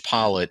 Mitch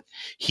Pollitt,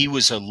 he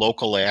was a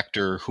local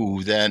actor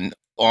who then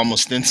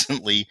almost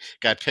instantly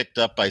got picked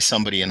up by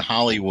somebody in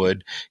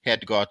Hollywood,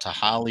 had to go out to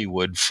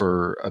Hollywood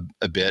for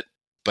a bit.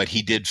 But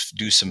he did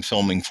do some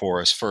filming for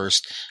us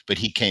first, but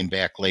he came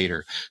back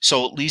later.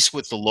 So at least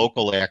with the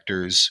local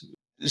actors,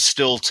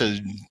 still to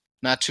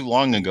not too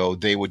long ago,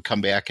 they would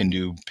come back and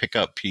do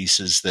pickup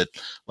pieces that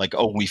like,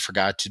 oh, we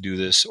forgot to do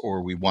this,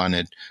 or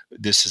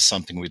this is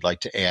something we'd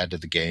like to add to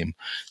the game.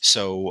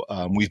 So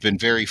we've been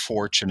very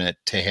fortunate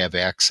to have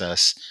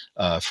access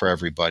for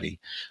everybody.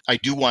 I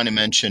do want to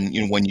mention,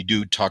 when you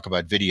do talk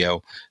about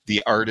video,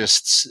 the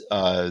artists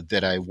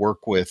that I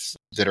work with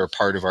that are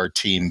part of our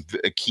team,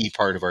 a key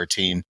part of our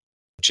team,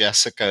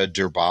 Jessica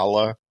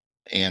Durbala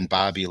and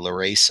Bobby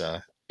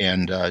Laresa.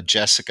 And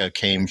Jessica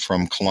came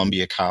from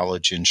Columbia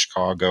College in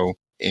Chicago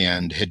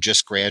and had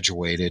just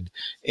graduated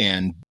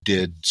and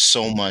did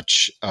so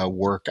much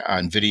work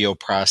on video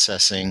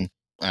processing,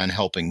 on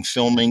helping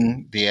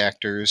filming the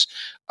actors,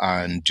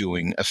 on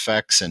doing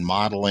effects and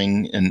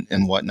modeling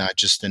and whatnot.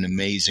 Just an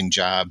amazing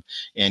job,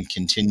 and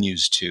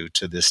continues to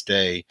this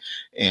day,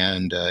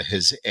 and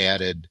has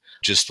added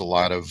just a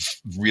lot of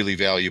really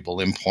valuable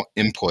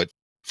input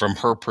from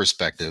her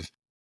perspective.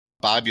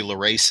 Bobby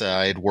Laresa,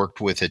 I had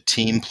worked with at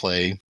Team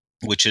Play,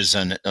 which is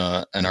an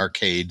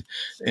arcade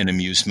and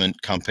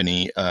amusement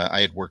company.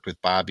 I had worked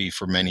with Bobby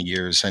for many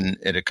years and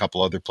at a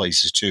couple other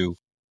places too.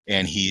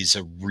 And he's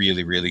a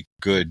really, really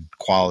good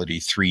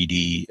quality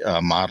 3D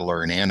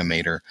modeler and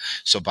animator.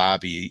 So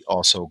Bobby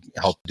also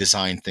helped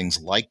design things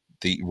like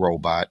the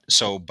robot.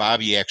 So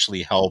Bobby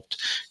actually helped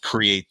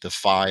create the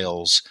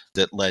files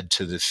that led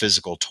to the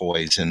physical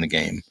toys in the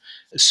game.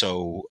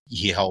 So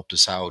he helped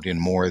us out in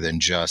more than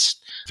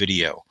just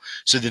video.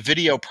 So the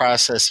video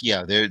process,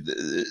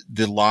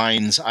 the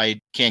lines, I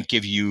can't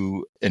give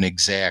you an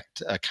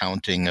exact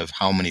accounting of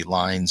how many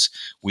lines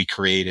we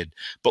created,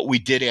 but we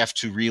did have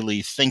to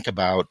really think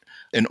about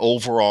an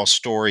overall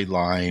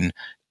storyline,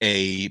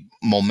 a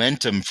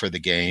momentum for the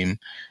game,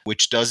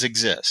 which does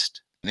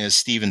exist. As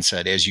Steven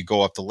said, as you go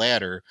up the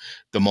ladder,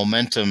 the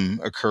momentum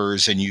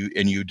occurs and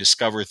you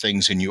discover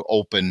things and you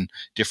open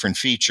different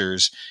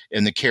features,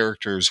 and the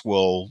characters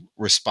will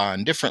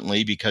respond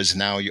differently because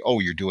now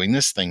you're doing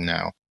this thing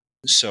now.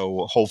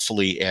 So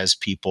hopefully as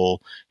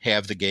people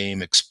have the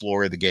game,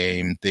 explore the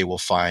game, they will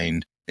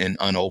find and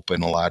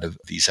unopen a lot of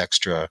these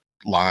extra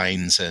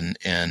lines and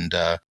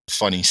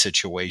funny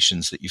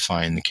situations that you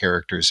find the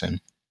characters in.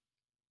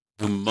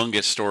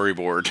 Humongous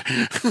storyboard.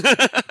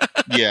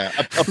 Yeah,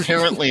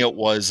 apparently it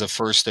was a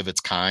first of its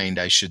kind,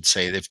 I should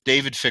say. If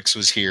David Fix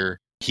was here,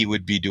 he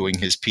would be doing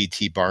his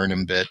P.T.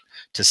 Barnum bit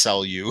to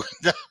sell you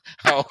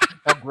how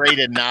great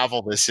a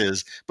novel this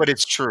is. But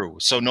it's true.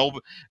 So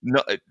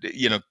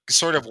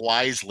sort of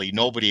wisely,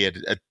 nobody had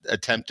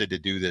attempted to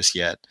do this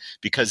yet,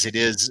 because it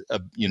is a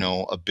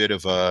bit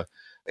of a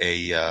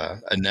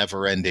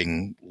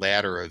never-ending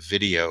ladder of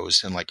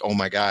videos, and like, oh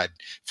my God,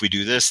 if we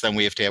do this, then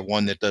we have to have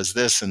one that does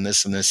this and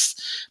this and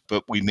this.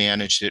 But we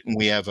managed it, and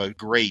we have a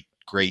great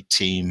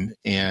team,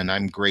 and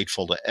I'm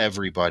grateful to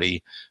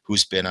everybody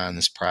who's been on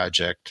this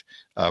project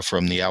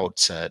from the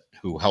outset,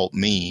 who helped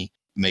me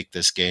make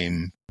this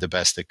game the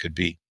best it could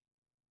be.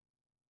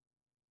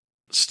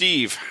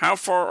 Steve, how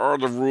far are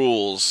the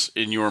rules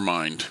in your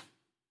mind?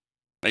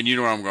 And you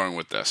know where I'm going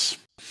with this.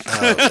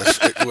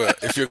 Well,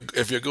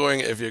 if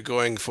you're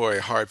going for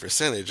a hard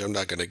percentage, I'm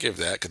not going to give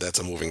that because that's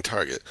a moving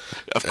target.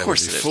 Of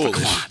course it is.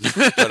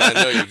 Foolish. But I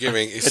know you're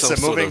giving. It's a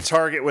moving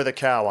target with a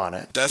cow on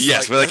it.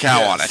 Yes, with a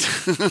cow on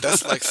it.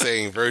 That's like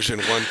saying version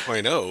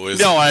 1.0 is.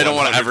 No, I don't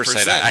want to ever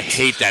say that. I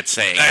hate that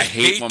saying. I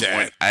hate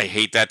that. I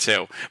hate that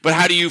too. But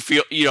how do you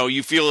feel?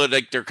 You feel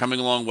like they're coming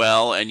along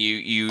well, and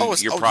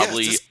you're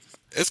probably. Yes,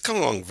 it's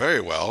coming along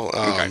very well.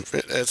 Okay.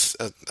 It's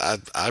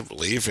I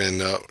believe,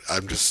 and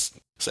I'm just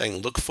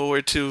saying, look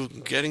forward to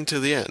getting to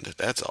the end.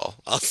 That's all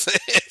I'll say.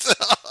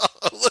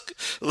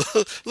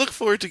 Look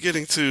forward to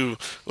getting to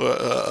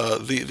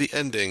the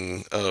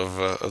ending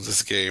of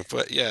this game.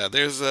 But yeah,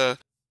 there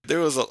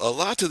was a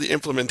lot to the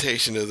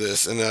implementation of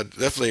this, and I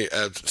definitely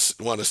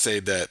want to say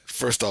that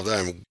first off,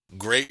 I'm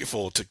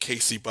grateful to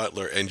Casey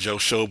Butler and Joe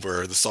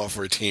Schober, the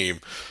software team,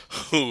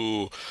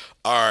 who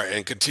are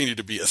and continue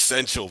to be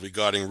essential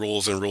regarding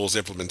rules and rules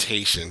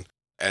implementation.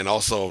 And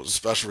also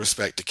special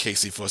respect to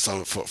Casey for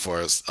some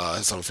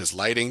of his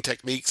lighting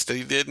techniques that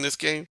he did in this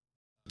game.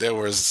 There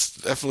was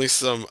definitely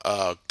some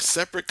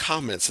separate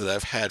comments that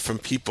I've had from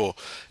people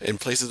in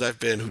places I've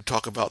been who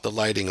talk about the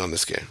lighting on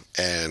this game.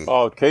 And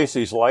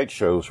Casey's light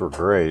shows were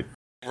great.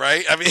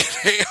 Right? I mean,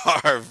 they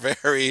are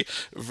very,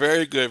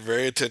 very good,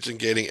 very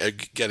attention-getting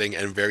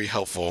and very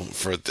helpful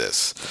for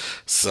this.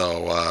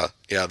 So,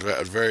 I'm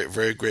very,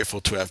 very grateful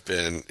to have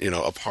been,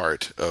 a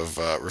part of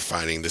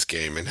refining this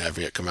game and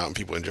having it come out and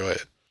people enjoy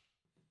it.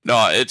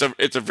 No, it's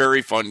a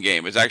very fun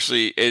game. It's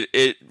actually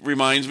it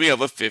reminds me of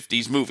a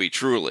 50s movie,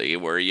 truly,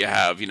 where you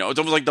have, it's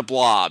almost like The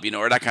Blob,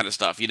 or that kind of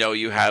stuff.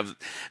 You have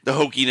the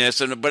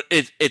hokiness, but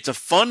it's a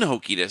fun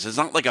hokiness. It's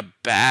not like a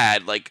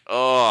bad, like,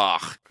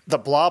 ugh. The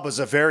Blob was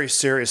a very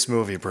serious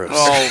movie, Bruce.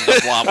 Oh,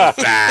 The Blob was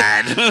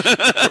bad.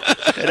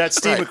 It had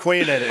Steve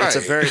McQueen in it. It's a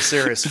very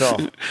serious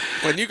film.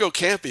 When you go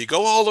campy,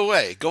 go all the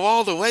way. Go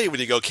all the way when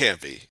you go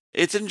campy.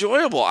 It's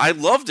enjoyable. I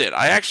loved it.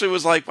 I actually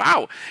was like,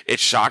 wow, it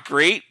shot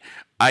great.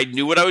 I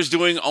knew what I was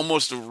doing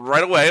almost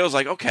right away. I was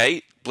like,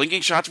 okay,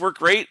 blinking shots work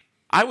great.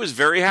 I was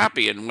very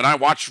happy. And when I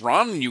watched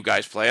Ron and you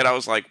guys play it, I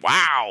was like,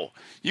 wow,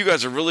 you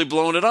guys are really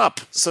blowing it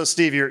up. So,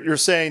 Steve, you're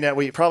saying that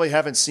we probably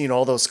haven't seen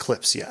all those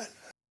clips yet.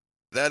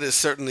 That is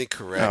certainly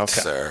correct,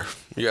 sir.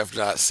 You have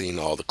not seen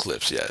all the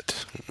clips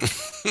yet.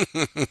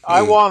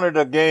 I wanted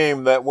a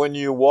game that when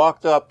you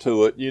walked up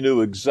to it, you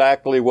knew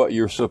exactly what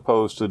you're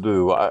supposed to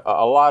do.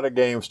 A lot of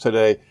games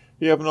today,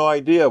 you have no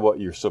idea what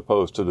you're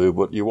supposed to do,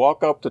 but you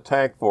walk up to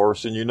Tank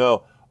Force and you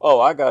know, oh,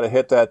 I got to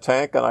hit that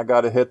tank and I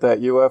got to hit that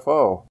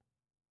UFO.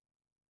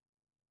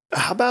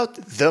 How about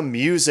the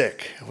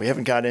music? We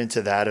haven't gotten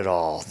into that at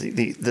all.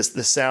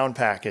 The sound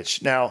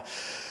package. Now,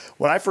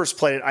 when I first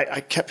played it,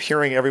 I kept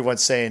hearing everyone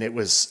saying it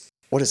was,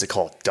 what is it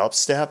called?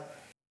 Dubstep?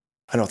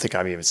 I don't think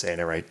I'm even saying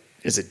it right.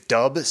 Is it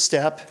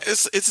dubstep?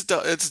 It's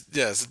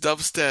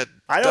dubstep.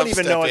 I don't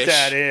even know what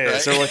that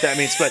is, right? Or what that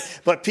means.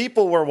 But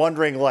people were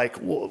wondering, like,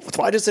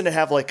 why doesn't it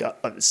have like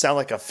sound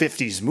like a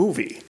 50s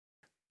movie?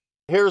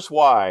 Here's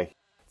why.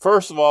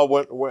 First of all,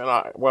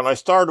 when I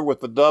started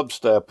with the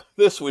dubstep,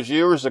 this was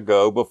years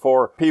ago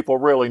before people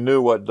really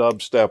knew what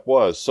dubstep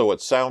was, so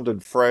it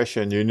sounded fresh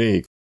and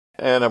unique.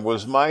 And it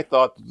was my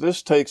thought that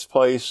this takes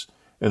place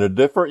in a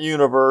different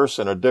universe,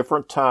 in a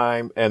different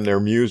time, and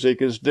their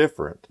music is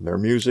different. Their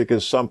music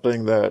is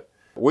something that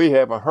we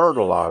haven't heard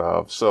a lot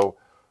of, so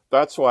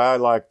that's why I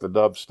like the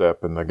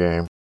dubstep in the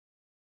game.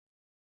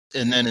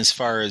 And then as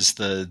far as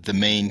the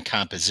main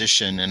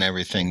composition and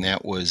everything,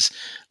 that was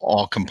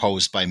all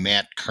composed by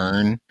Matt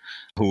Kern,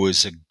 who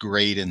is a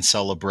great and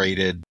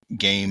celebrated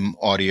game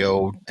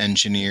audio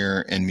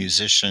engineer and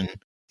musician.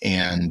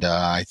 And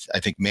I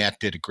think Matt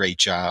did a great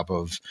job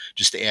of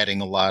just adding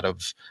a lot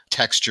of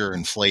texture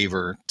and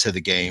flavor to the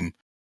game,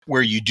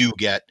 where you do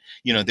get,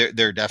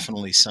 there are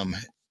definitely some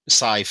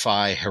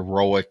sci-fi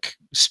heroic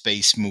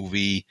space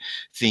movie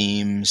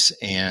themes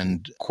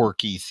and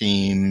quirky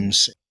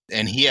themes.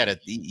 And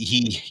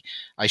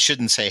I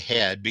shouldn't say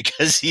had,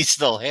 because he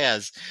still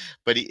has,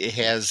 but he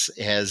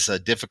has a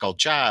difficult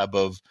job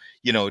of,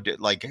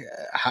 like,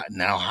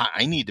 now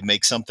I need to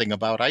make something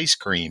about ice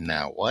cream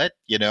now. What?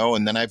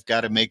 And then I've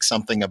got to make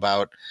something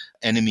about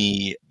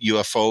enemy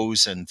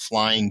UFOs and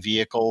flying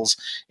vehicles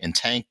and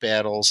tank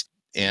battles.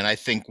 And I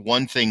think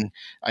one thing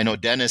I know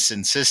Dennis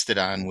insisted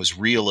on was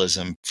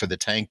realism for the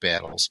tank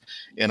battles.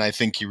 And I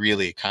think he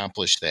really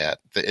accomplished that.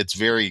 It's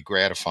very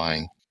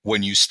gratifying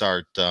when you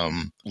start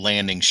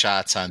landing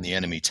shots on the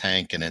enemy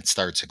tank and it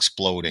starts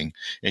exploding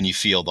and you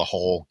feel the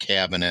whole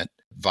cabinet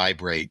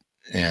vibrate,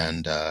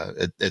 and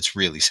it's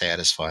really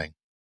satisfying.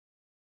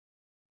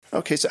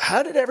 Okay, so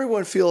how did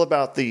everyone feel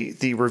about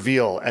the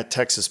reveal at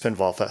Texas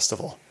Pinball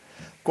Festival?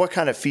 What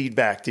kind of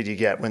feedback did you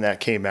get when that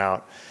came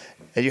out?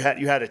 And you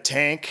had a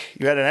tank,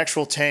 you had an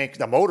actual tank,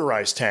 a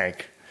motorized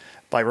tank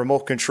by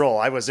remote control.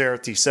 I was there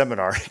at the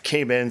seminar. It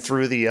came in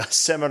through the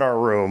seminar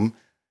room.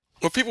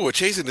 Well, people were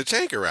chasing the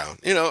tank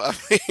around.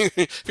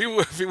 People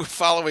were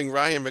following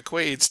Ryan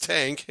McQuaid's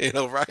tank.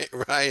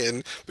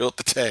 Ryan built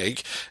the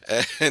tank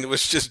and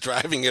was just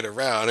driving it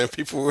around. And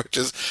people were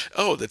just,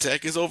 oh, the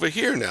tank is over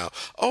here now.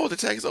 Oh, the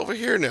tank is over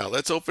here now.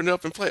 Let's open it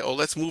up and play. Oh,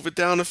 let's move it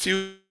down a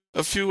few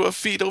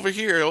feet over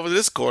here, over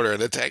this corner,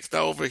 and the tank's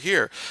now over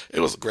here. It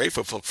was great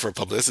for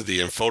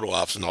publicity and photo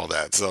ops and all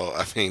that. So,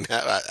 I think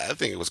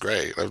it was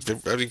great. I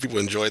think people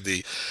enjoyed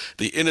the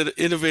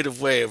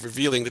innovative way of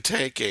revealing the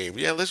tank game.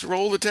 Yeah, let's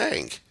roll the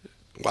tank.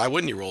 Why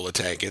wouldn't you roll the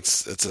tank?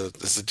 It's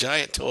a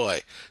giant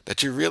toy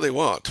that you really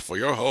want for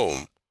your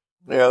home.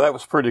 Yeah, that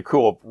was pretty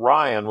cool.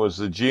 Ryan was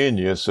the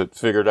genius that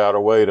figured out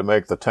a way to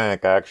make the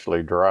tank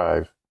actually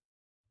drive.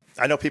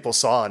 I know people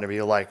saw it and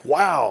be like,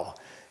 wow.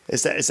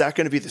 Is that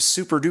going to be the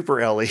super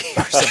duper Ellie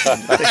or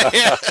something?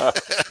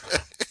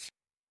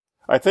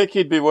 I think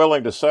he'd be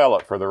willing to sell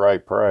it for the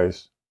right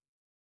price.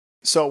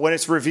 So when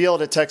it's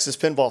revealed at Texas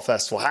Pinball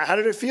Festival, how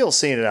did it feel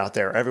seeing it out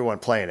there, everyone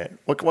playing it?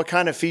 What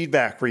kind of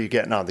feedback were you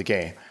getting on the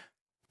game?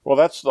 Well,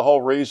 that's the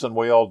whole reason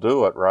we all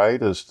do it,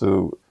 right? Is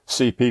to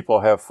see people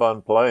have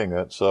fun playing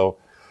it. So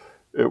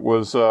it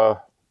was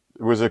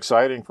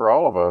exciting for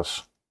all of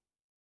us.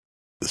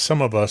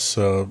 Some of us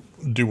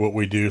do what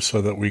we do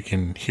so that we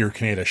can hear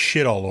Canada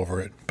shit all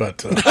over it. But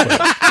take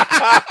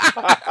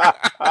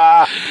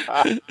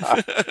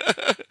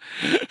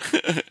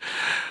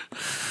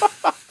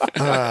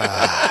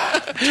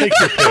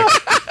your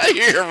pick.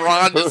 You hear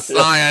Ron just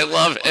sigh. I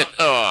love it.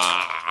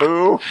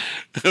 Oh.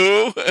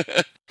 Who?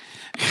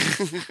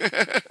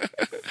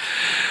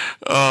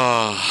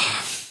 Oh.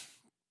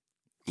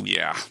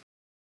 Yeah.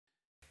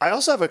 I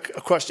also have a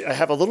question. I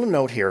have a little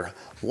note here.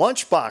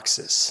 Lunch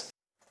boxes.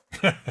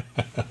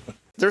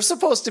 There's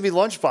supposed to be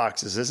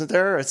lunchboxes, isn't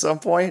there, at some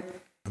point?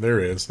 There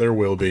is. There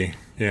will be.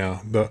 Yeah.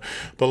 The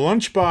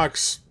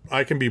lunchbox,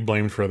 I can be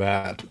blamed for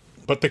that.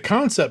 But the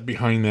concept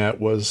behind that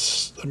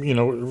was,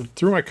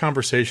 through my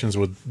conversations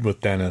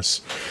with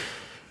Dennis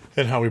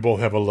and how we both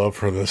have a love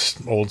for this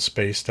old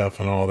space stuff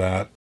and all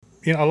that.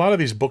 A lot of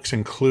these books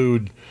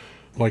include,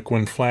 like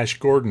when Flash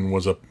Gordon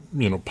was a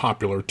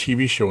popular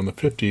TV show in the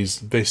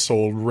 50s, they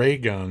sold ray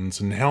guns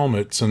and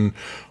helmets and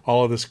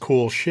all of this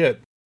cool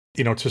shit,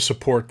 to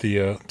support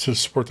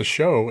the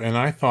show. And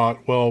I thought,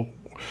 well,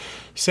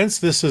 since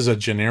this is a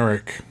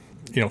generic,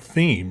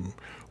 theme,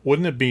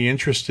 wouldn't it be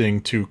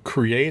interesting to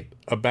create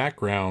a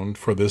background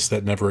for this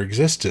that never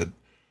existed?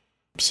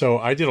 So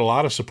I did a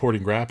lot of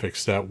supporting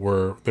graphics that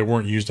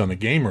weren't used on the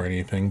game or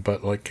anything,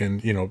 but like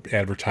in,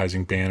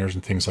 advertising banners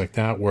and things like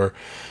that, where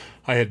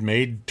I had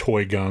made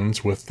toy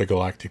guns with the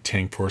Galactic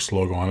Tank Force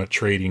logo on it,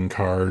 trading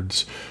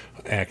cards,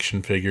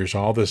 action figures,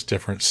 all this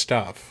different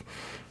stuff.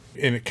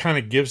 And it kind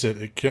of gives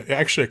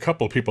actually, a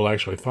couple of people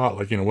actually thought,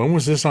 like, when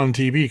was this on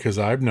TV? Because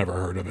I've never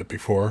heard of it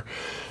before.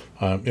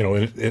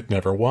 It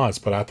never was,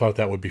 but I thought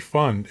that would be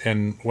fun.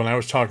 And when I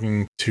was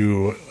talking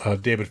to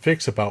David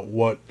Fix about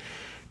what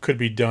could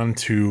be done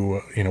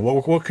to,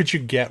 what could you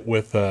get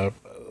with the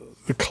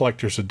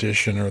collector's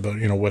edition or the,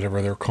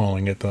 whatever they're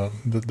calling it,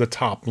 the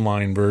top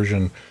line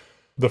version,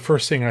 the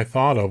first thing I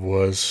thought of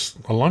was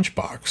a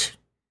lunchbox.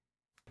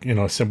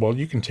 I said, well,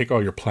 you can take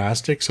all your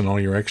plastics and all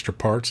your extra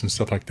parts and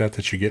stuff like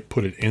that you get,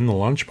 put it in the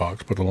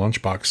lunchbox, put the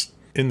lunchbox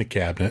in the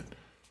cabinet,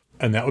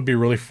 and that would be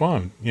really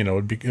fun.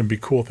 It'd be a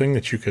cool thing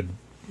that you could,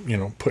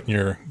 put in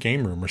your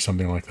game room or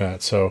something like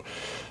that. So,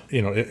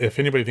 if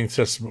anybody thinks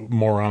that's a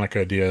moronic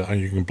idea,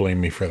 you can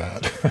blame me for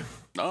that.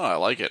 Oh, I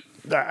like it.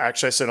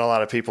 Actually, I seen a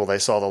lot of people, they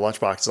saw the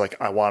lunchbox, like,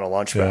 I want a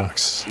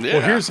lunchbox. Yeah.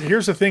 Well,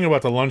 here's the thing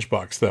about the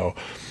lunchbox, though.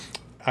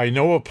 I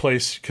know a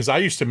place, because I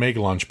used to make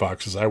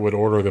lunchboxes. I would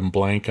order them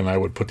blank, and I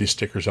would put these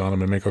stickers on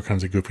them and make all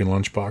kinds of goofy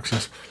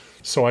lunchboxes.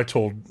 So I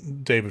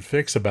told David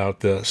Fix about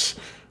this.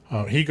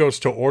 He goes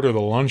to order the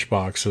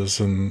lunchboxes,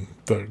 and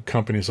the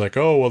company's like,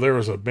 oh, well, there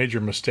was a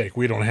major mistake.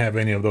 We don't have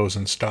any of those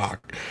in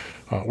stock.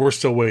 We're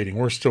still waiting.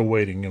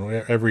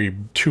 Every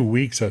 2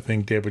 weeks, I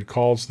think David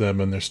calls them,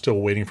 and they're still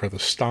waiting for the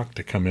stock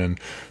to come in.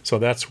 So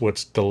that's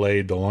what's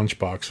delayed the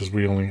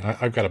lunchboxes.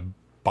 I've got a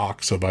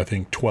box of, I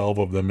think, 12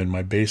 of them in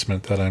my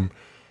basement that I'm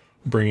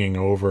bringing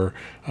over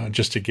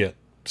just to get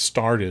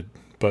started.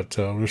 But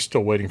we're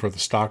still waiting for the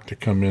stock to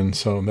come in.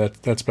 So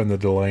that's been the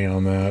delay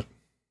on that.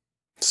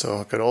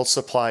 So good old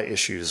supply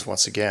issues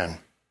once again.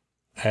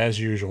 As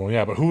usual,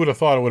 yeah. But who would have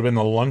thought it would have been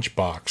the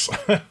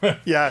lunchbox?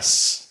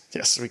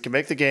 Yes, we can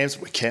make the games,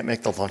 but we can't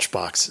make the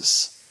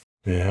lunchboxes.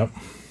 Yeah.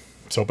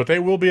 So, but they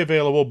will be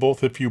available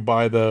both if you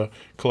buy the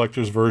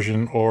collector's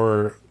version,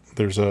 or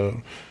there's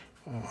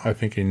I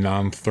think a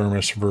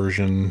non-thermos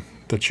version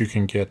that you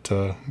can get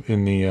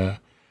in the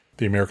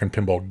American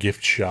Pinball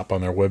gift shop on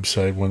their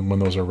website when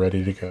those are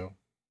ready to go.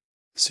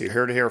 So you're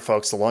here to hear,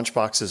 folks. The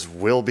lunchboxes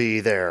will be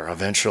there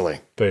eventually.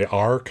 They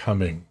are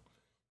coming.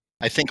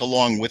 I think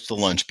along with the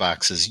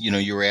lunchboxes,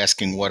 you were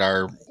asking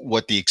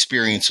what the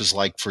experience was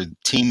like for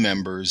team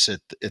members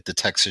at the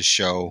Texas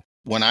show.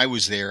 When I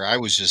was there, I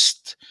was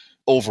just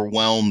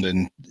overwhelmed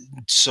and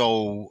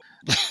so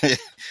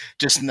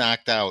just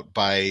knocked out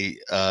by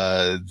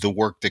the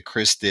work that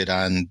Chris did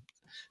on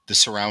the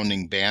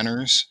surrounding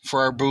banners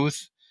for our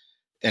booth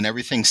and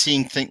everything.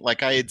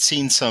 Like I had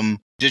seen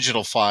some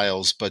digital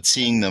files, but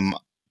seeing them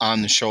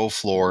on the show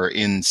floor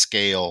in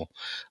scale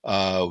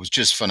was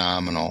just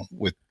phenomenal,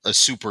 with a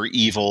super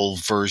evil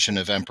version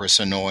of Empress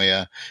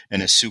Anoya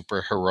and a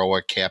super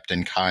heroic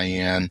Captain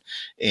Cayenne,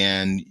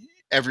 and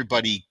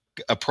everybody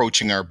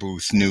approaching our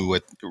booth knew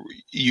what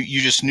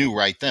you just knew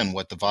right then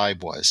what the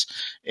vibe was,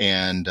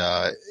 and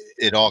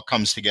it all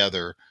comes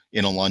together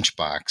in a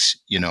lunchbox,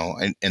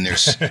 and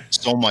there's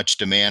so much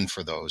demand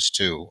for those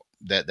too.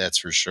 That's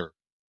for sure.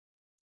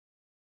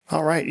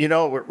 All right,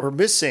 we're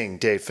missing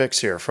Dave Fix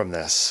here from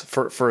this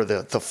for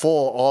the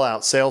full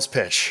all-out sales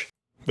pitch.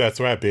 That's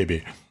right,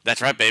 baby.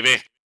 That's right, baby.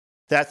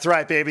 That's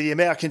right, baby. The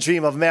American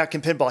dream of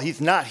American Pinball. He's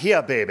not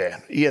here, baby.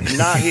 He is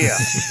not here.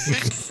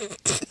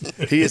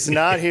 He is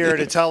not here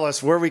to tell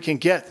us where we can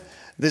get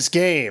this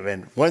game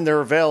and when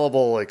they're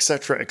available,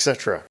 etc.,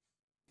 etc.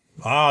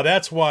 Ah,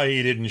 that's why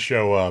he didn't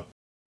show up.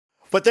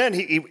 But then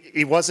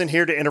he wasn't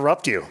here to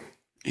interrupt you.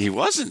 He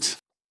wasn't.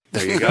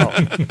 There you go.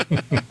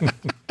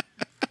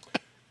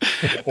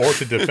 Or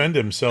to defend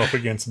himself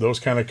against those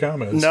kind of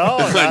comments. No,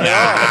 not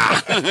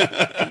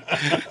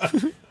at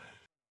all.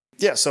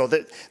 Yeah, so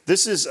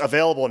this is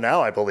available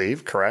now, I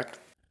believe, correct?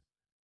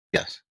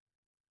 Yes.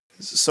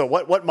 So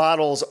what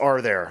models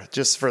are there?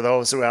 Just for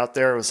those who out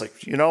there, it was like,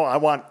 I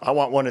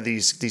want one of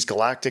these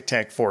Galactic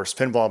Tank Force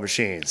pinball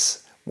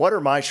machines. What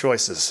are my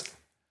choices?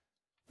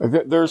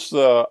 There's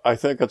I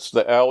think it's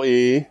the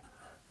LE,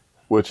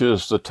 which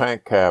is the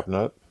tank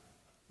cabinet.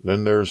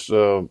 Then there's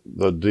the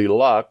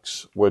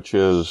Deluxe, which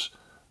is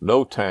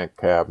no tank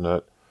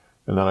cabinet.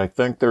 And then I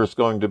think there's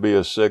going to be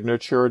a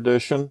signature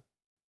edition.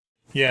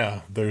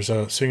 Yeah, there's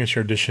a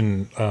signature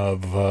edition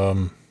of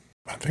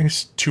I think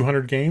it's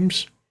 200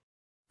 games.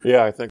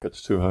 Yeah, I think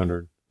it's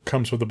 200.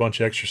 Comes with a bunch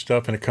of extra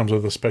stuff, and it comes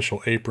with a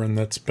special apron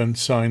that's been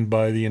signed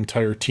by the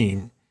entire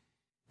team.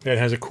 It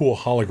has a cool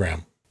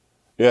hologram.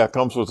 Yeah, it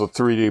comes with a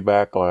 3D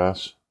back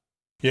glass.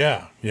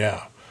 Yeah.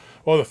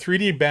 Well, the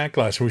 3D back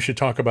glass, we should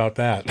talk about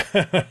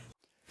that.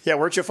 Yeah,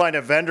 where'd you find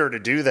a vendor to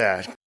do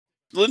that?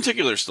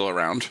 Lenticular's still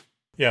around.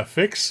 Yeah,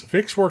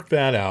 Fix worked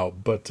that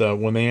out, but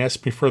when they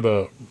asked me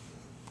for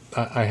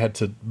I had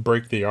to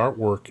break the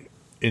artwork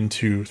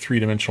into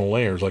 3-dimensional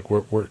layers. Like,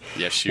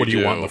 Yes, what do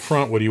you want in the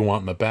front? What do you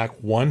want in the back?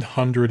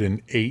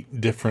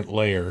 108 different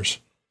layers.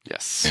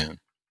 Yes. Yeah.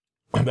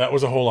 And that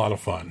was a whole lot of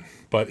fun.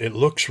 But it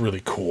looks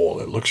really cool.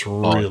 It looks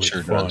really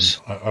sure fun.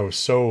 does. I was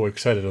so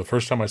excited. The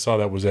first time I saw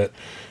that was at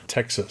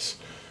Texas.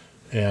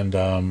 And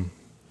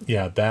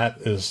yeah,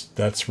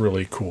 that's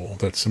really cool.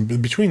 That's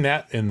between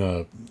that and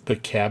the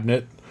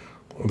cabinet.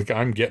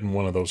 I'm getting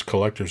one of those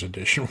collector's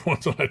edition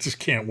ones. I just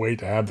can't wait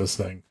to have this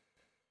thing.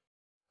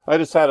 I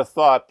just had a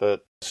thought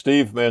that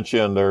Steve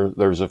mentioned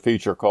there's a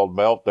feature called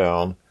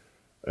Meltdown,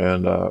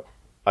 and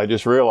I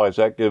just realized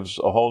that gives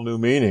a whole new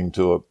meaning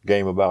to a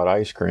game about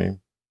ice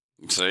cream.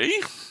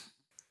 See?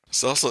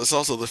 It's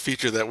also the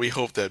feature that we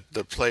hope that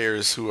the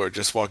players who are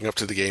just walking up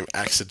to the game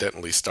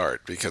accidentally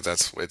start, because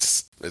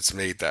it's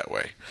made that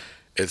way.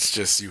 It's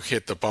just you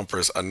hit the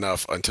bumpers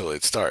enough until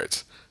it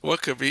starts.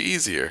 What could be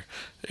easier?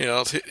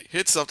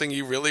 Hit something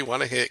you really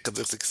want to hit because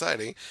it's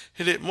exciting.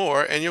 Hit it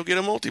more and you'll get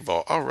a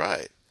multi-ball. All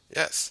right.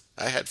 Yes,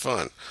 I had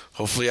fun.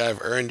 Hopefully I've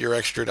earned your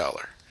extra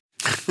 $1.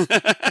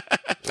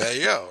 There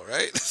you go,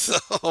 right?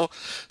 So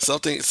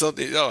something.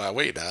 Oh,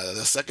 wait,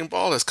 the second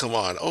ball has come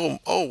on.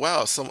 Oh,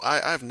 wow.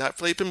 I've not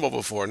played pinball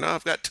before. Now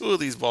I've got 2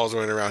 of these balls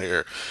running around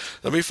here.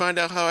 Let me find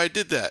out how I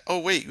did that. Oh,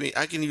 wait,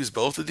 I can use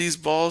both of these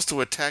balls to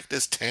attack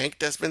this tank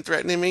that's been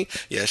threatening me?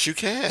 Yes, you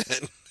can.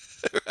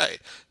 Right.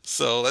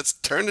 So let's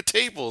turn the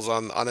tables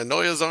on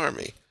Anoya's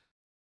army.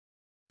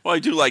 Well, I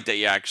do like that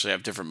you actually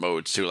have different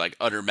modes too, like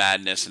utter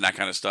madness and that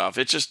kind of stuff.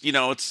 It's just,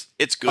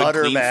 it's good.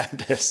 Utter clean.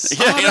 Madness.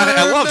 Yeah,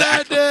 I love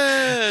that.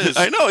 Madness!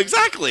 I know,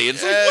 exactly.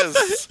 It's Yes. like,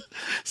 what the?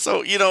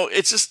 So,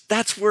 it's just,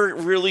 that's where it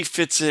really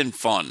fits in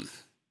fun.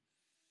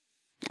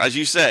 As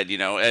you said,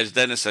 as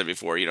Dennis said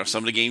before,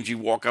 some of the games you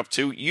walk up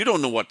to, you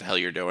don't know what the hell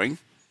you're doing.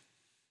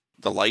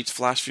 The lights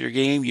flash for your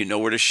game, you know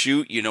where to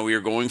shoot, you know what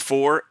you're going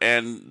for,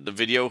 and the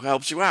video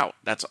helps you out.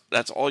 That's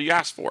all you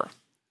ask for.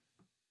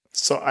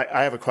 So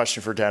I have a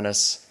question for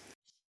Dennis.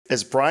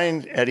 Has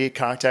Brian Eddy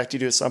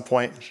contacted you at some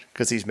point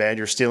because he's mad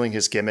you're stealing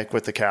his gimmick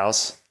with the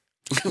cows?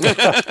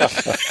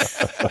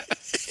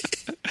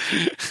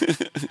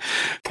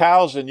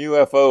 Cows and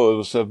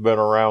UFOs have been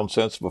around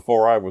since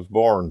before I was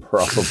born,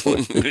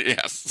 probably.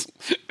 Yes.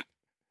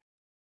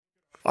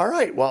 All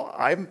right. Well,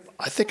 I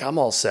think I'm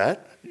all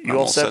set. You I'm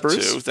all set,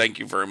 Bruce? too. Thank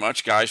you very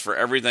much, guys, for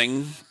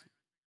everything.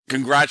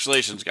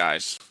 Congratulations,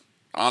 guys.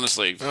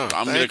 Honestly,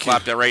 I'm going to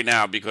clap that right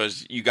now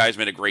because you guys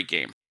made a great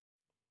game.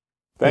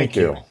 Thank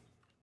you.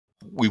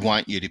 We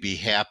want you to be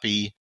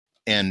happy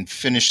and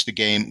finish the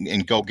game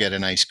and go get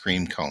an ice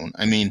cream cone.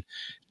 I mean,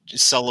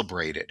 just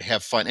celebrate it,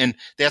 have fun. And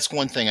that's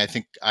one thing I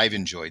think I've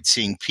enjoyed,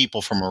 seeing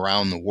people from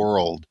around the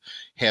world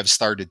have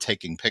started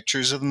taking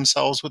pictures of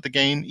themselves with the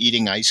game,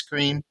 eating ice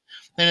cream,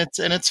 and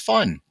it's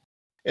fun.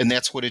 And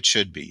that's what it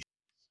should be.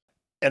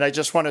 And I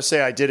just want to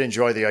say I did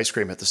enjoy the ice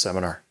cream at the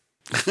seminar.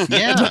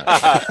 Yeah.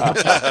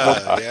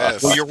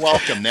 Yes. Well, you're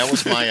welcome. That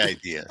was my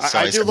idea. So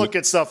I do look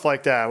at stuff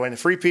like that. When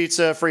free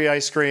pizza, free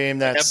ice cream,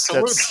 that's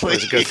a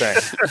good thing.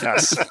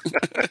 Yes.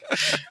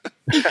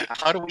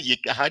 How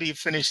do you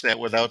finish that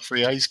without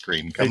free ice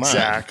cream? Come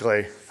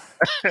exactly.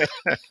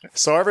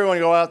 So everyone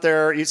go out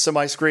there, eat some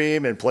ice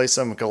cream, and play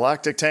some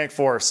Galactic Tank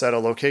Force at a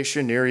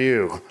location near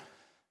you.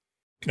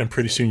 And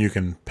pretty soon you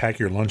can pack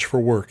your lunch for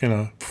work in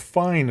a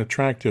fine,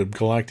 attractive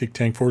Galactic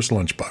Tank Force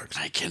lunchbox.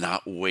 I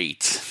cannot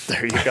wait.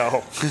 There you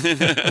go.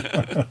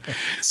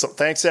 So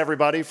thanks,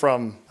 everybody,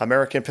 from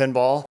American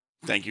Pinball.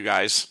 Thank you,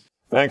 guys.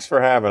 Thanks for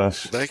having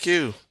us. Thank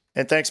you.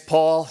 And thanks,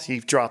 Paul. He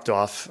dropped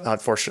off,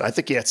 unfortunately. I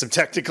think he had some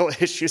technical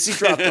issues. He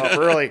dropped off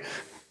early.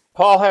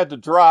 Paul had to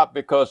drop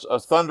because a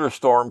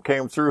thunderstorm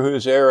came through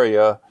his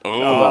area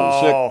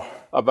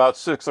about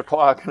 6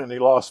 o'clock, and he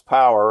lost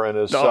power, and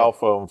his cell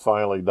phone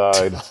finally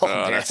died.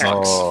 That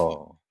sucks.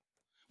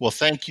 Well,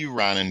 thank you,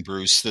 Ron and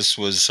Bruce. This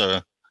was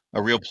a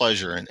real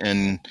pleasure.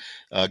 And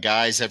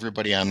guys,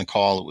 everybody on the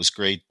call, it was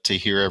great to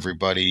hear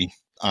everybody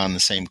on the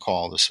same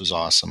call. This was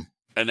awesome.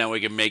 And now we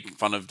can make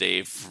fun of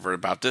Dave for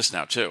about this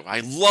now, too. I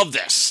love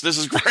this. This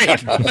is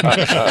great.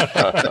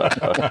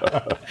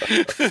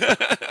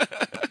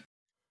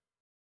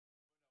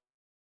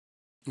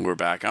 We're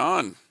back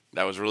on.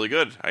 That was really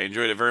good. I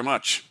enjoyed it very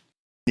much.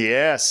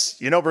 Yes.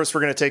 Bruce,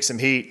 we're going to take some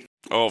heat.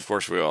 Oh, of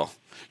course we will.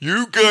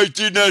 You guys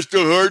didn't ask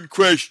the hard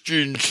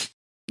questions.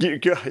 You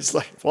guys,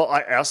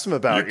 I asked him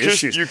about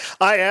issues.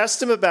 I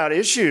asked him about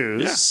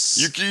issues.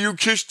 Yeah. You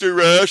kissed their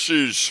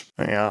asses.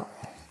 Yeah.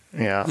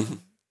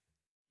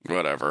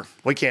 Whatever.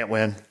 We can't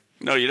win.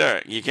 No, you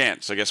don't. You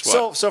can't. So guess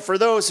what? So for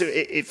those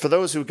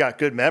who got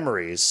good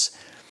memories,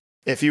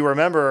 If you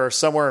remember,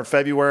 somewhere in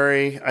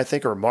February, I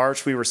think, or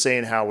March, we were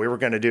saying how we were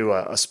going to do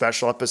a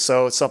special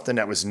episode, something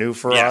that was new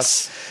for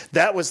us.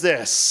 That was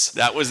this.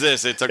 That was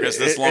this. It took us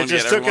this long to get everyone together.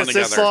 It just took us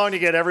this long to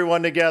get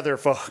everyone together,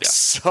 folks.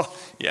 Yeah. So.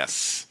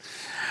 Yes.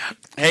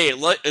 Hey,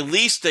 at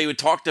least they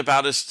talked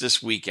about us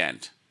this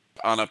weekend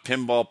on a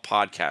pinball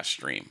podcast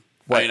stream.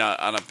 What?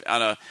 I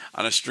mean,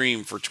 on a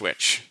stream for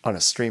Twitch. On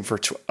a stream for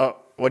Twitch. Oh,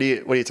 what are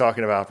you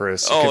talking about,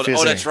 Bruce?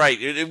 That's right.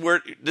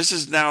 This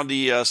is now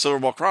the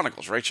Silverball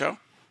Chronicles, right, Joe?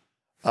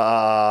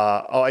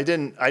 I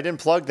didn't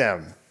plug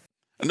them.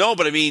 No,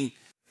 but I mean.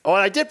 Oh,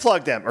 I did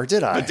plug them, or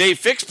did I? But Dave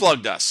Fix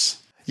plugged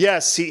us.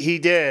 Yes, he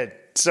did.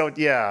 So,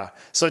 yeah.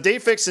 So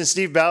Dave Fix and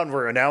Steve Bowden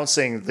were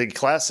announcing the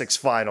Classics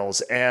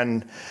finals,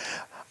 and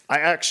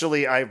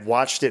I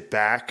watched it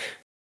back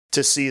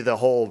to see the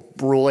whole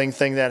ruling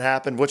thing that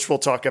happened, which we'll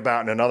talk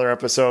about in another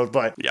episode.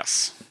 But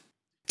yes,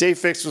 Dave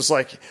Fix was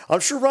like, I'm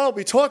sure Ron will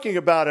be talking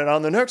about it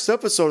on the next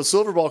episode of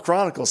Silverball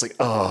Chronicles. Like,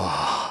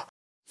 oh.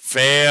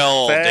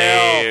 Fail,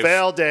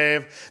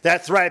 Dave.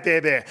 That's right,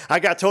 baby. I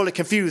got totally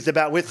confused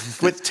about with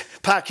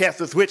podcast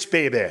with which,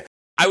 baby.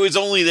 I was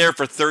only there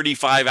for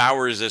 35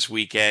 hours this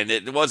weekend.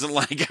 It wasn't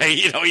like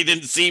he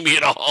didn't see me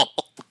at all.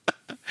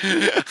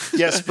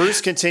 Yes, Bruce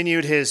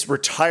continued his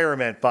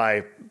retirement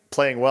by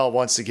playing well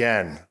once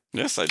again.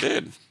 Yes, I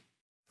did.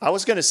 I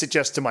was going to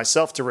suggest to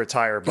myself to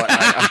retire, but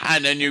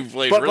and then you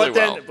played really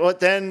well. But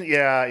then,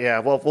 yeah.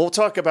 Well, we'll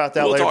talk about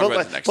that later.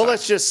 But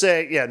let's just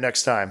say,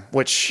 next time.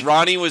 Which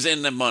Ronnie was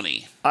in the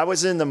money. I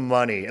was in the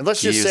money, and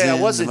let's just say I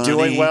wasn't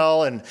doing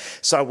well, and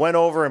so I went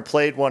over and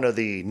played one of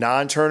the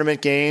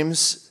non-tournament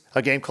games,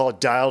 a game called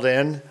Dialed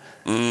In.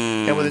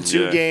 And within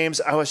 2 games,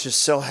 I was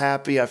just so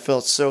happy. I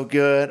felt so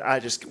good.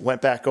 I just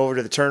went back over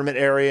to the tournament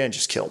area and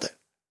just killed it.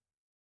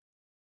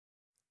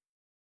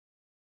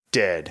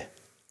 Dead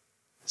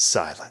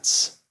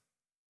silence.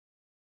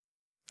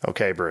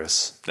 Okay,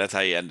 Bruce. That's how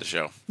you end the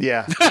show.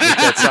 Yeah.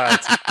 Dead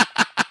silence.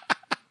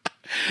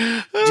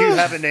 Do you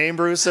have a name,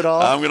 Bruce, at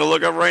all? I'm going to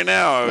look up right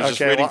now. I was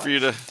just waiting for you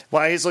to.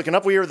 While he's looking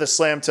up, we are the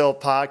Slam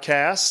Tilt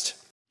Podcast.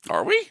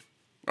 Are we?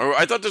 Oh,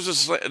 I thought this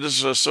was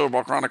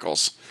Silverball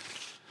Chronicles.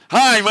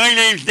 Hi, my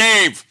name's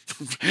Dave.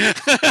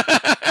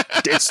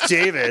 It's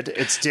David.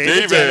 It's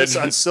David Dennis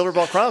on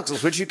Silverball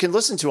Chronicles, which you can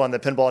listen to on the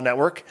Pinball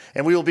Network.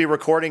 And we will be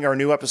recording our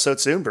new episode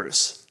soon,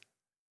 Bruce.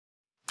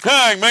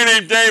 Hi, my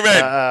name's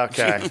David.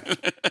 Okay.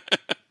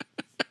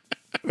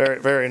 Very,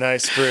 very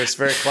nice, Bruce.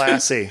 Very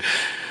classy.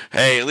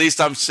 Hey, at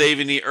least I'm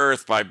saving the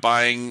earth by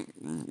buying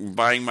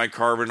my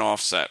carbon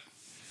offset.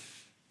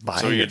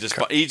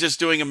 He's just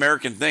doing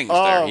American things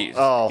there.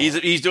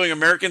 He's doing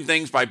American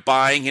things by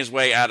buying his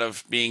way out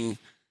of being.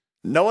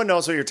 No one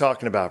knows what you're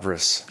talking about,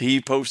 Bruce.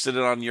 He posted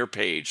it on your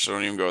page, so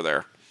don't even go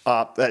there.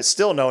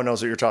 Still no one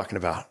knows what you're talking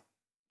about.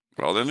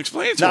 Well, then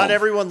explain it to Not him.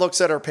 Everyone looks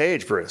at our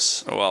page,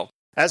 Bruce. Oh, well.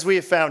 As we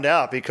have found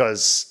out,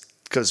 because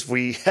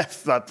we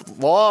have a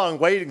long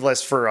waiting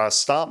list for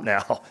Stomp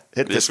now.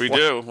 Yes, we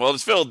do. Well,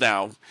 it's filled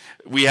now.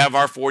 We have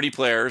our 40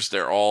 players.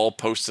 They're all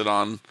posted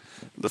on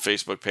the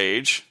Facebook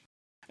page.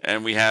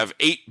 And we have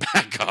 8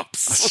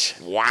 backups.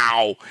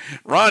 Wow.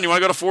 Ron, you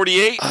want to go to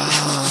 48?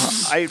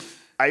 I'd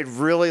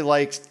really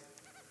like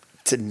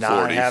to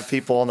not 40. have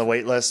people on the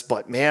wait list,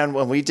 but man,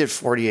 when we did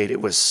 48,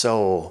 it was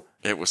so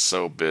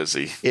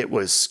busy. It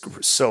was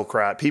so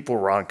crowded. People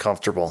were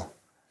uncomfortable.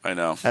 I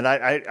know. And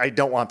I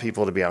don't want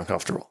people to be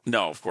uncomfortable.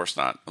 No, of course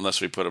not. Unless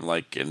we put them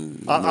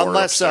in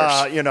unless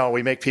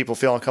we make people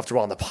feel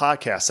uncomfortable on the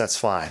podcast, that's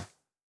fine.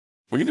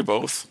 We can do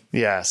both.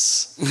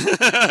 Yes.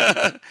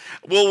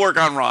 We'll work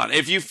on Ron.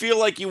 If you feel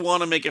like you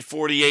want to make it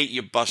 48,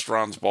 you bust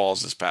Ron's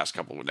balls this past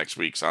couple of next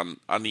weeks on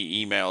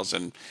the emails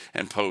and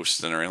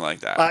posts and everything like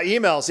that.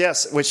 Emails,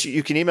 yes, which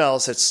you can email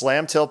us at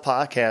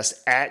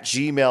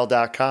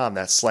slamtiltpodcast@gmail.com.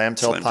 That's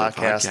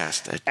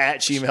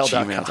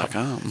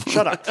slamtiltpodcast@gmail.com.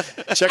 Shut up.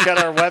 Check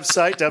out our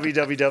website,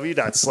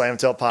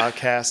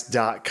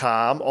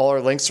 www.slamtiltpodcast.com. All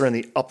our links are in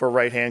the upper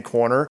right-hand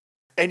corner.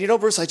 And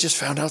Bruce, I just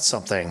found out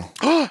something.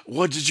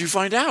 What did you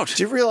find out?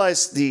 Do you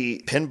realize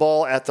the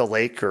pinball at the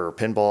lake or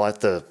pinball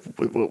at the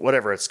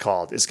whatever it's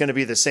called is going to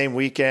be the same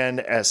weekend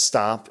as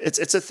Stomp?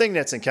 It's a thing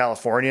that's in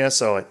California,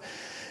 so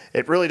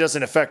it really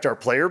doesn't affect our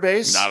player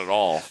base. Not at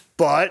all.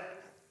 But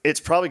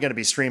it's probably going to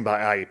be streamed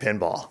by IE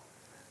Pinball,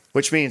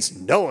 which means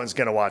no one's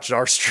going to watch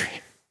our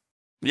stream.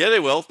 Yeah, they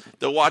will.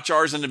 They'll watch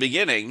ours in the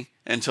beginning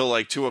until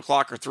like 2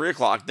 o'clock or 3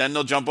 o'clock. Then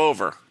they'll jump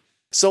over.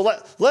 So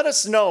let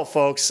us know,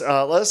 folks.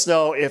 Let us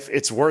know if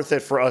it's worth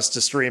it for us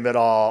to stream at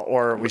all,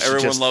 or we should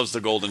Everyone loves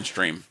the golden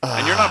stream.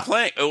 And you're not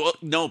playing.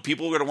 No,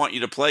 people are going to want you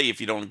to play if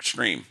you don't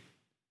stream.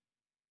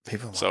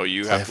 So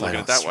you have to look at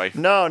it that way.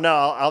 No,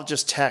 I'll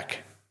just tech.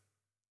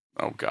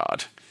 Oh,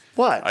 God.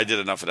 What? I did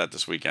enough of that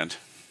this weekend.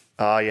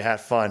 Oh, you had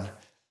fun.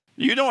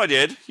 You know I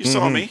did. You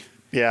saw me.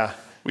 Yeah.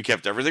 We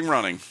kept everything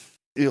running.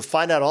 You'll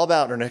find out all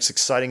about it in our next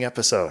exciting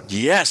episode.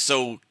 Yes,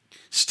 so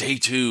stay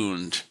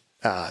tuned.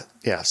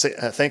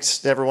 Thanks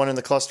to everyone in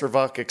the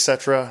clusterfuck,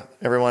 etc.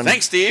 Everyone.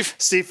 Thanks, Steve.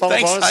 Steve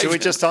Bonus, who we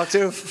just talked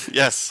to.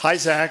 Yes. Hi,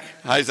 Zach.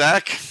 Hi,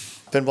 Zach.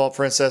 Pinball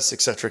Princess,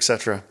 etc.,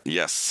 etc.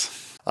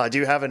 Yes. Do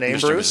you have a name,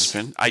 Mr. Bruce? Mrs.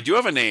 Pin. I do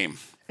have a name.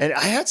 And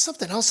I had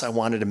something else I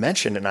wanted to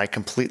mention, and I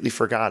completely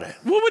forgot it.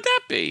 What would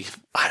that be?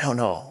 I don't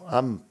know.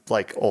 I'm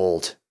like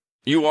old.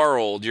 You are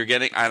old. You're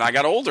getting, and I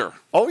got older.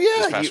 Oh yeah,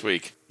 this past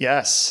week.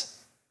 Yes.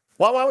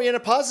 Why don't we end a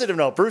positive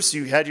note, Bruce?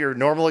 You had your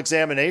normal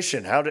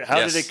examination. How did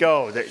it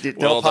go?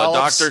 The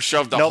doctor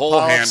shoved a whole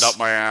hand up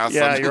my ass.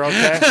 Yeah, you're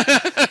okay.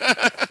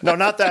 No,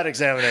 not that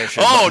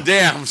examination. Oh,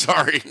 damn!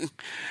 Sorry.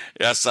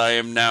 Yes, I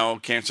am now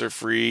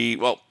cancer-free.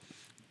 Well,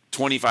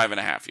 25 and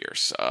a half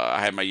years. I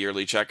had my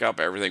yearly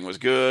checkup. Everything was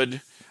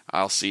good.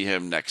 I'll see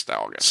him next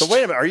August. So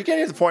wait a minute. Are you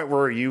getting to the point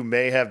where you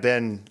may have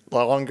been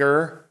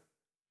longer?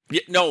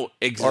 Yeah, no,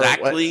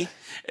 exactly.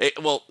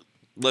 Well,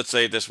 let's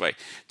say it this way.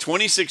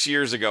 26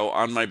 years ago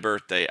on my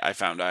birthday, I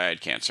found I had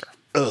cancer.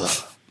 Ugh.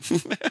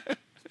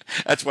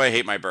 That's why I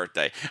hate my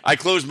birthday. I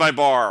closed my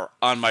bar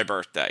on my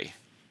birthday.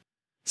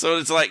 So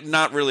it's like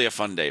not really a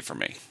fun day for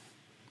me.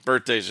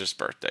 Birthdays just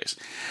birthdays.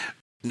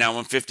 Now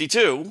I'm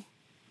 52.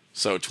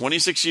 So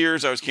 26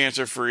 years I was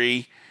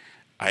cancer-free.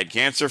 I had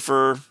cancer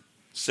for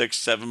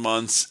 6-7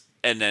 months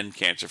and then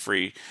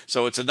cancer-free.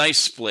 So it's a nice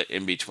split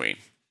in between.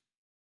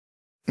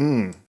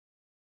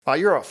 Wow,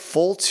 you're a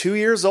full 2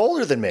 years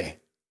older than me.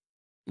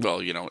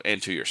 Well,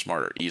 and 2 years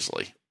smarter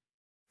easily.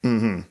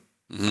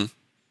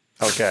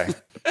 Okay.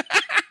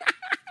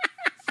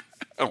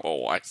 Oh,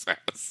 why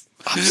sass?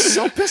 I'm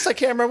so pissed I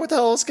can't remember what the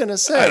hell I was going to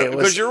say.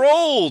 Because you're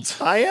old.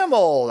 I am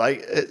old.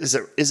 Is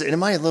it?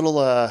 Am I a little,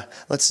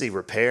 let's see,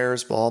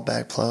 repairs, ball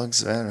back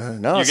plugs? No,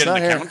 you're it's getting not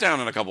the here. countdown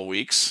in a couple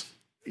weeks.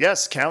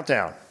 Yes,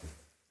 countdown.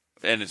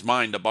 And it's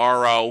mine to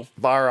borrow.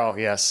 Borrow,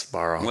 yes,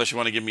 borrow. Unless you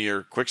want to give me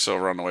your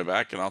Quicksilver on the way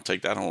back, and I'll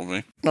take that home with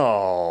me.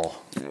 No.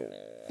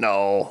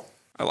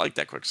 I like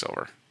that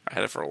Quicksilver. I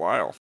had it for a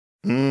while.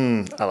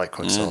 I like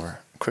Quicksilver.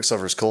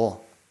 Quicksilver's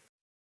cool.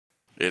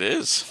 It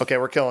is. Okay,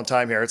 we're killing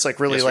time here. It's like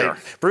really Yes, we late. are.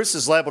 Bruce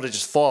is liable to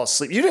just fall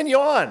asleep. You didn't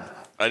yawn.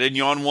 I didn't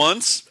yawn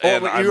once.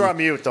 You were on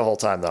mute the whole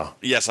time, though.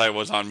 Yes, I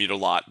was on mute a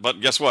lot. But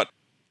guess what?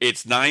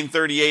 It's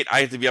 9:38.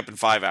 I have to be up in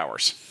 5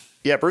 hours.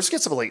 Yeah, Bruce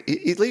gets up late.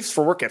 He leaves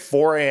for work at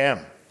 4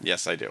 a.m.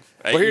 Yes, I do.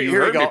 Well, you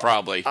heard me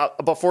probably.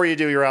 Before you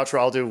do your outro,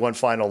 I'll do one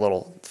final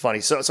little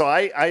funny. So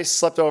I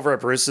slept over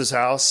at Bruce's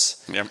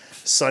house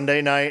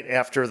Sunday night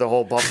after the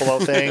whole Buffalo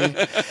thing.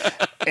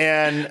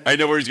 And I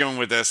know where he's going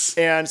with this.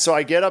 And so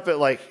I get up at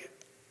like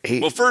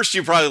 8. Well, first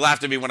you probably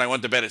laughed at me when I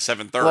went to bed at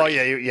 7:30. Well,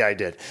 yeah, I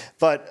did.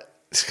 But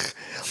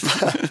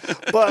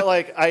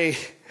like I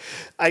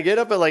get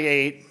up at like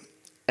 8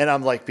 and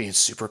I'm like being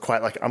super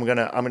quiet. Like I'm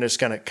just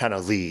gonna kind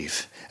of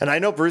leave. And I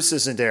know Bruce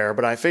isn't there,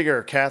 but I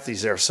figure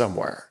Kathy's there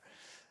somewhere.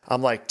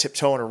 I'm like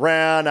tiptoeing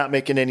around, not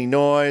making any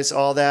noise,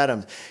 all that.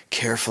 I'm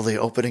carefully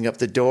opening up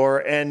the door,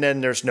 and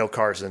then there's no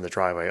cars in the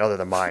driveway other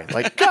than mine.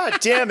 Like, God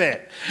damn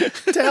it.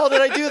 What the hell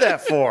did I do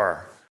that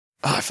for?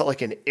 Oh, I felt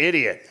like an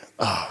idiot.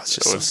 Oh, it's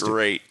just so it's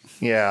great.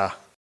 Yeah.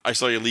 I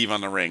saw you leave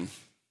on the Ring.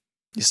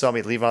 You saw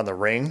me leave on the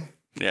Ring?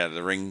 Yeah,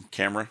 the Ring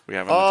camera we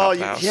have on the top of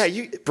the house. Yeah,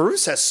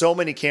 Bruce has so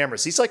many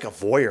cameras. He's like a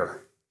voyeur.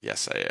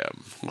 Yes, I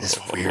am. It's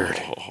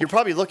weird. You're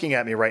probably looking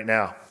at me right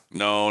now.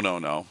 No.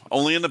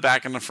 Only in the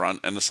back and the front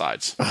and the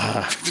sides.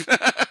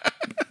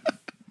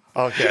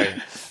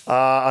 Okay.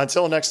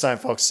 Until next time,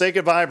 folks. Say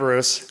goodbye,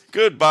 Bruce.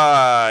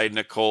 Goodbye,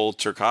 Nicole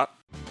Turcotte.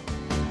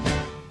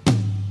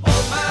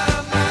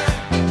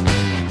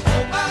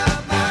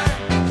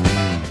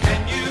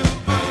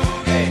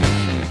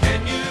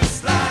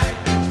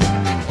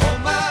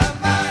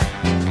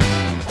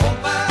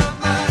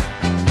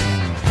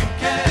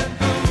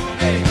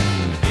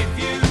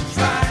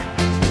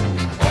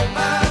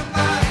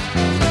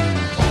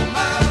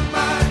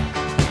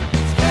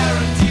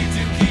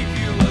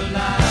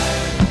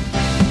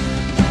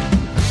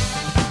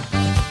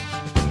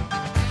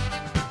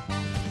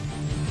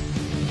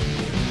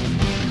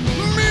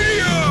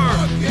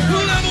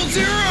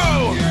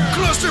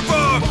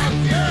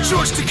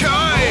 George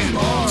Takei,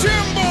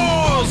 Tim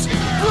Balls,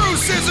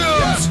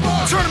 Bruceisms,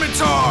 Tournament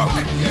Talk,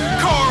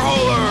 Car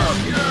Hauler,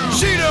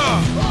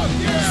 Sheeta,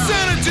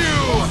 Xanadu,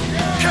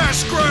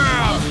 Cash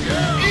Grab,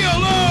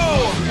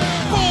 ELO,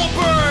 Ball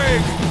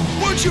Break,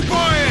 Would You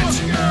Buy It,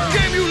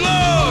 Game You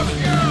Love,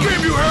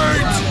 Game You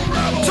Hate,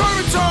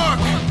 Tournament Talk,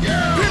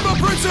 Pinball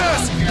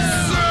Princess,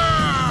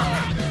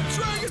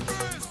 Dragon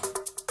Princess.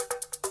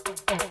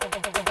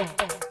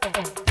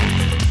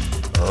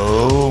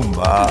 Oh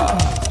my.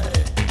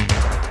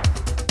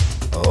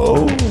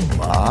 Oh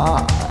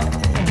my.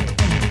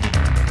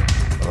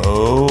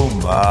 Oh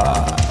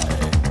my.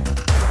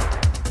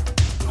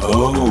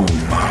 Oh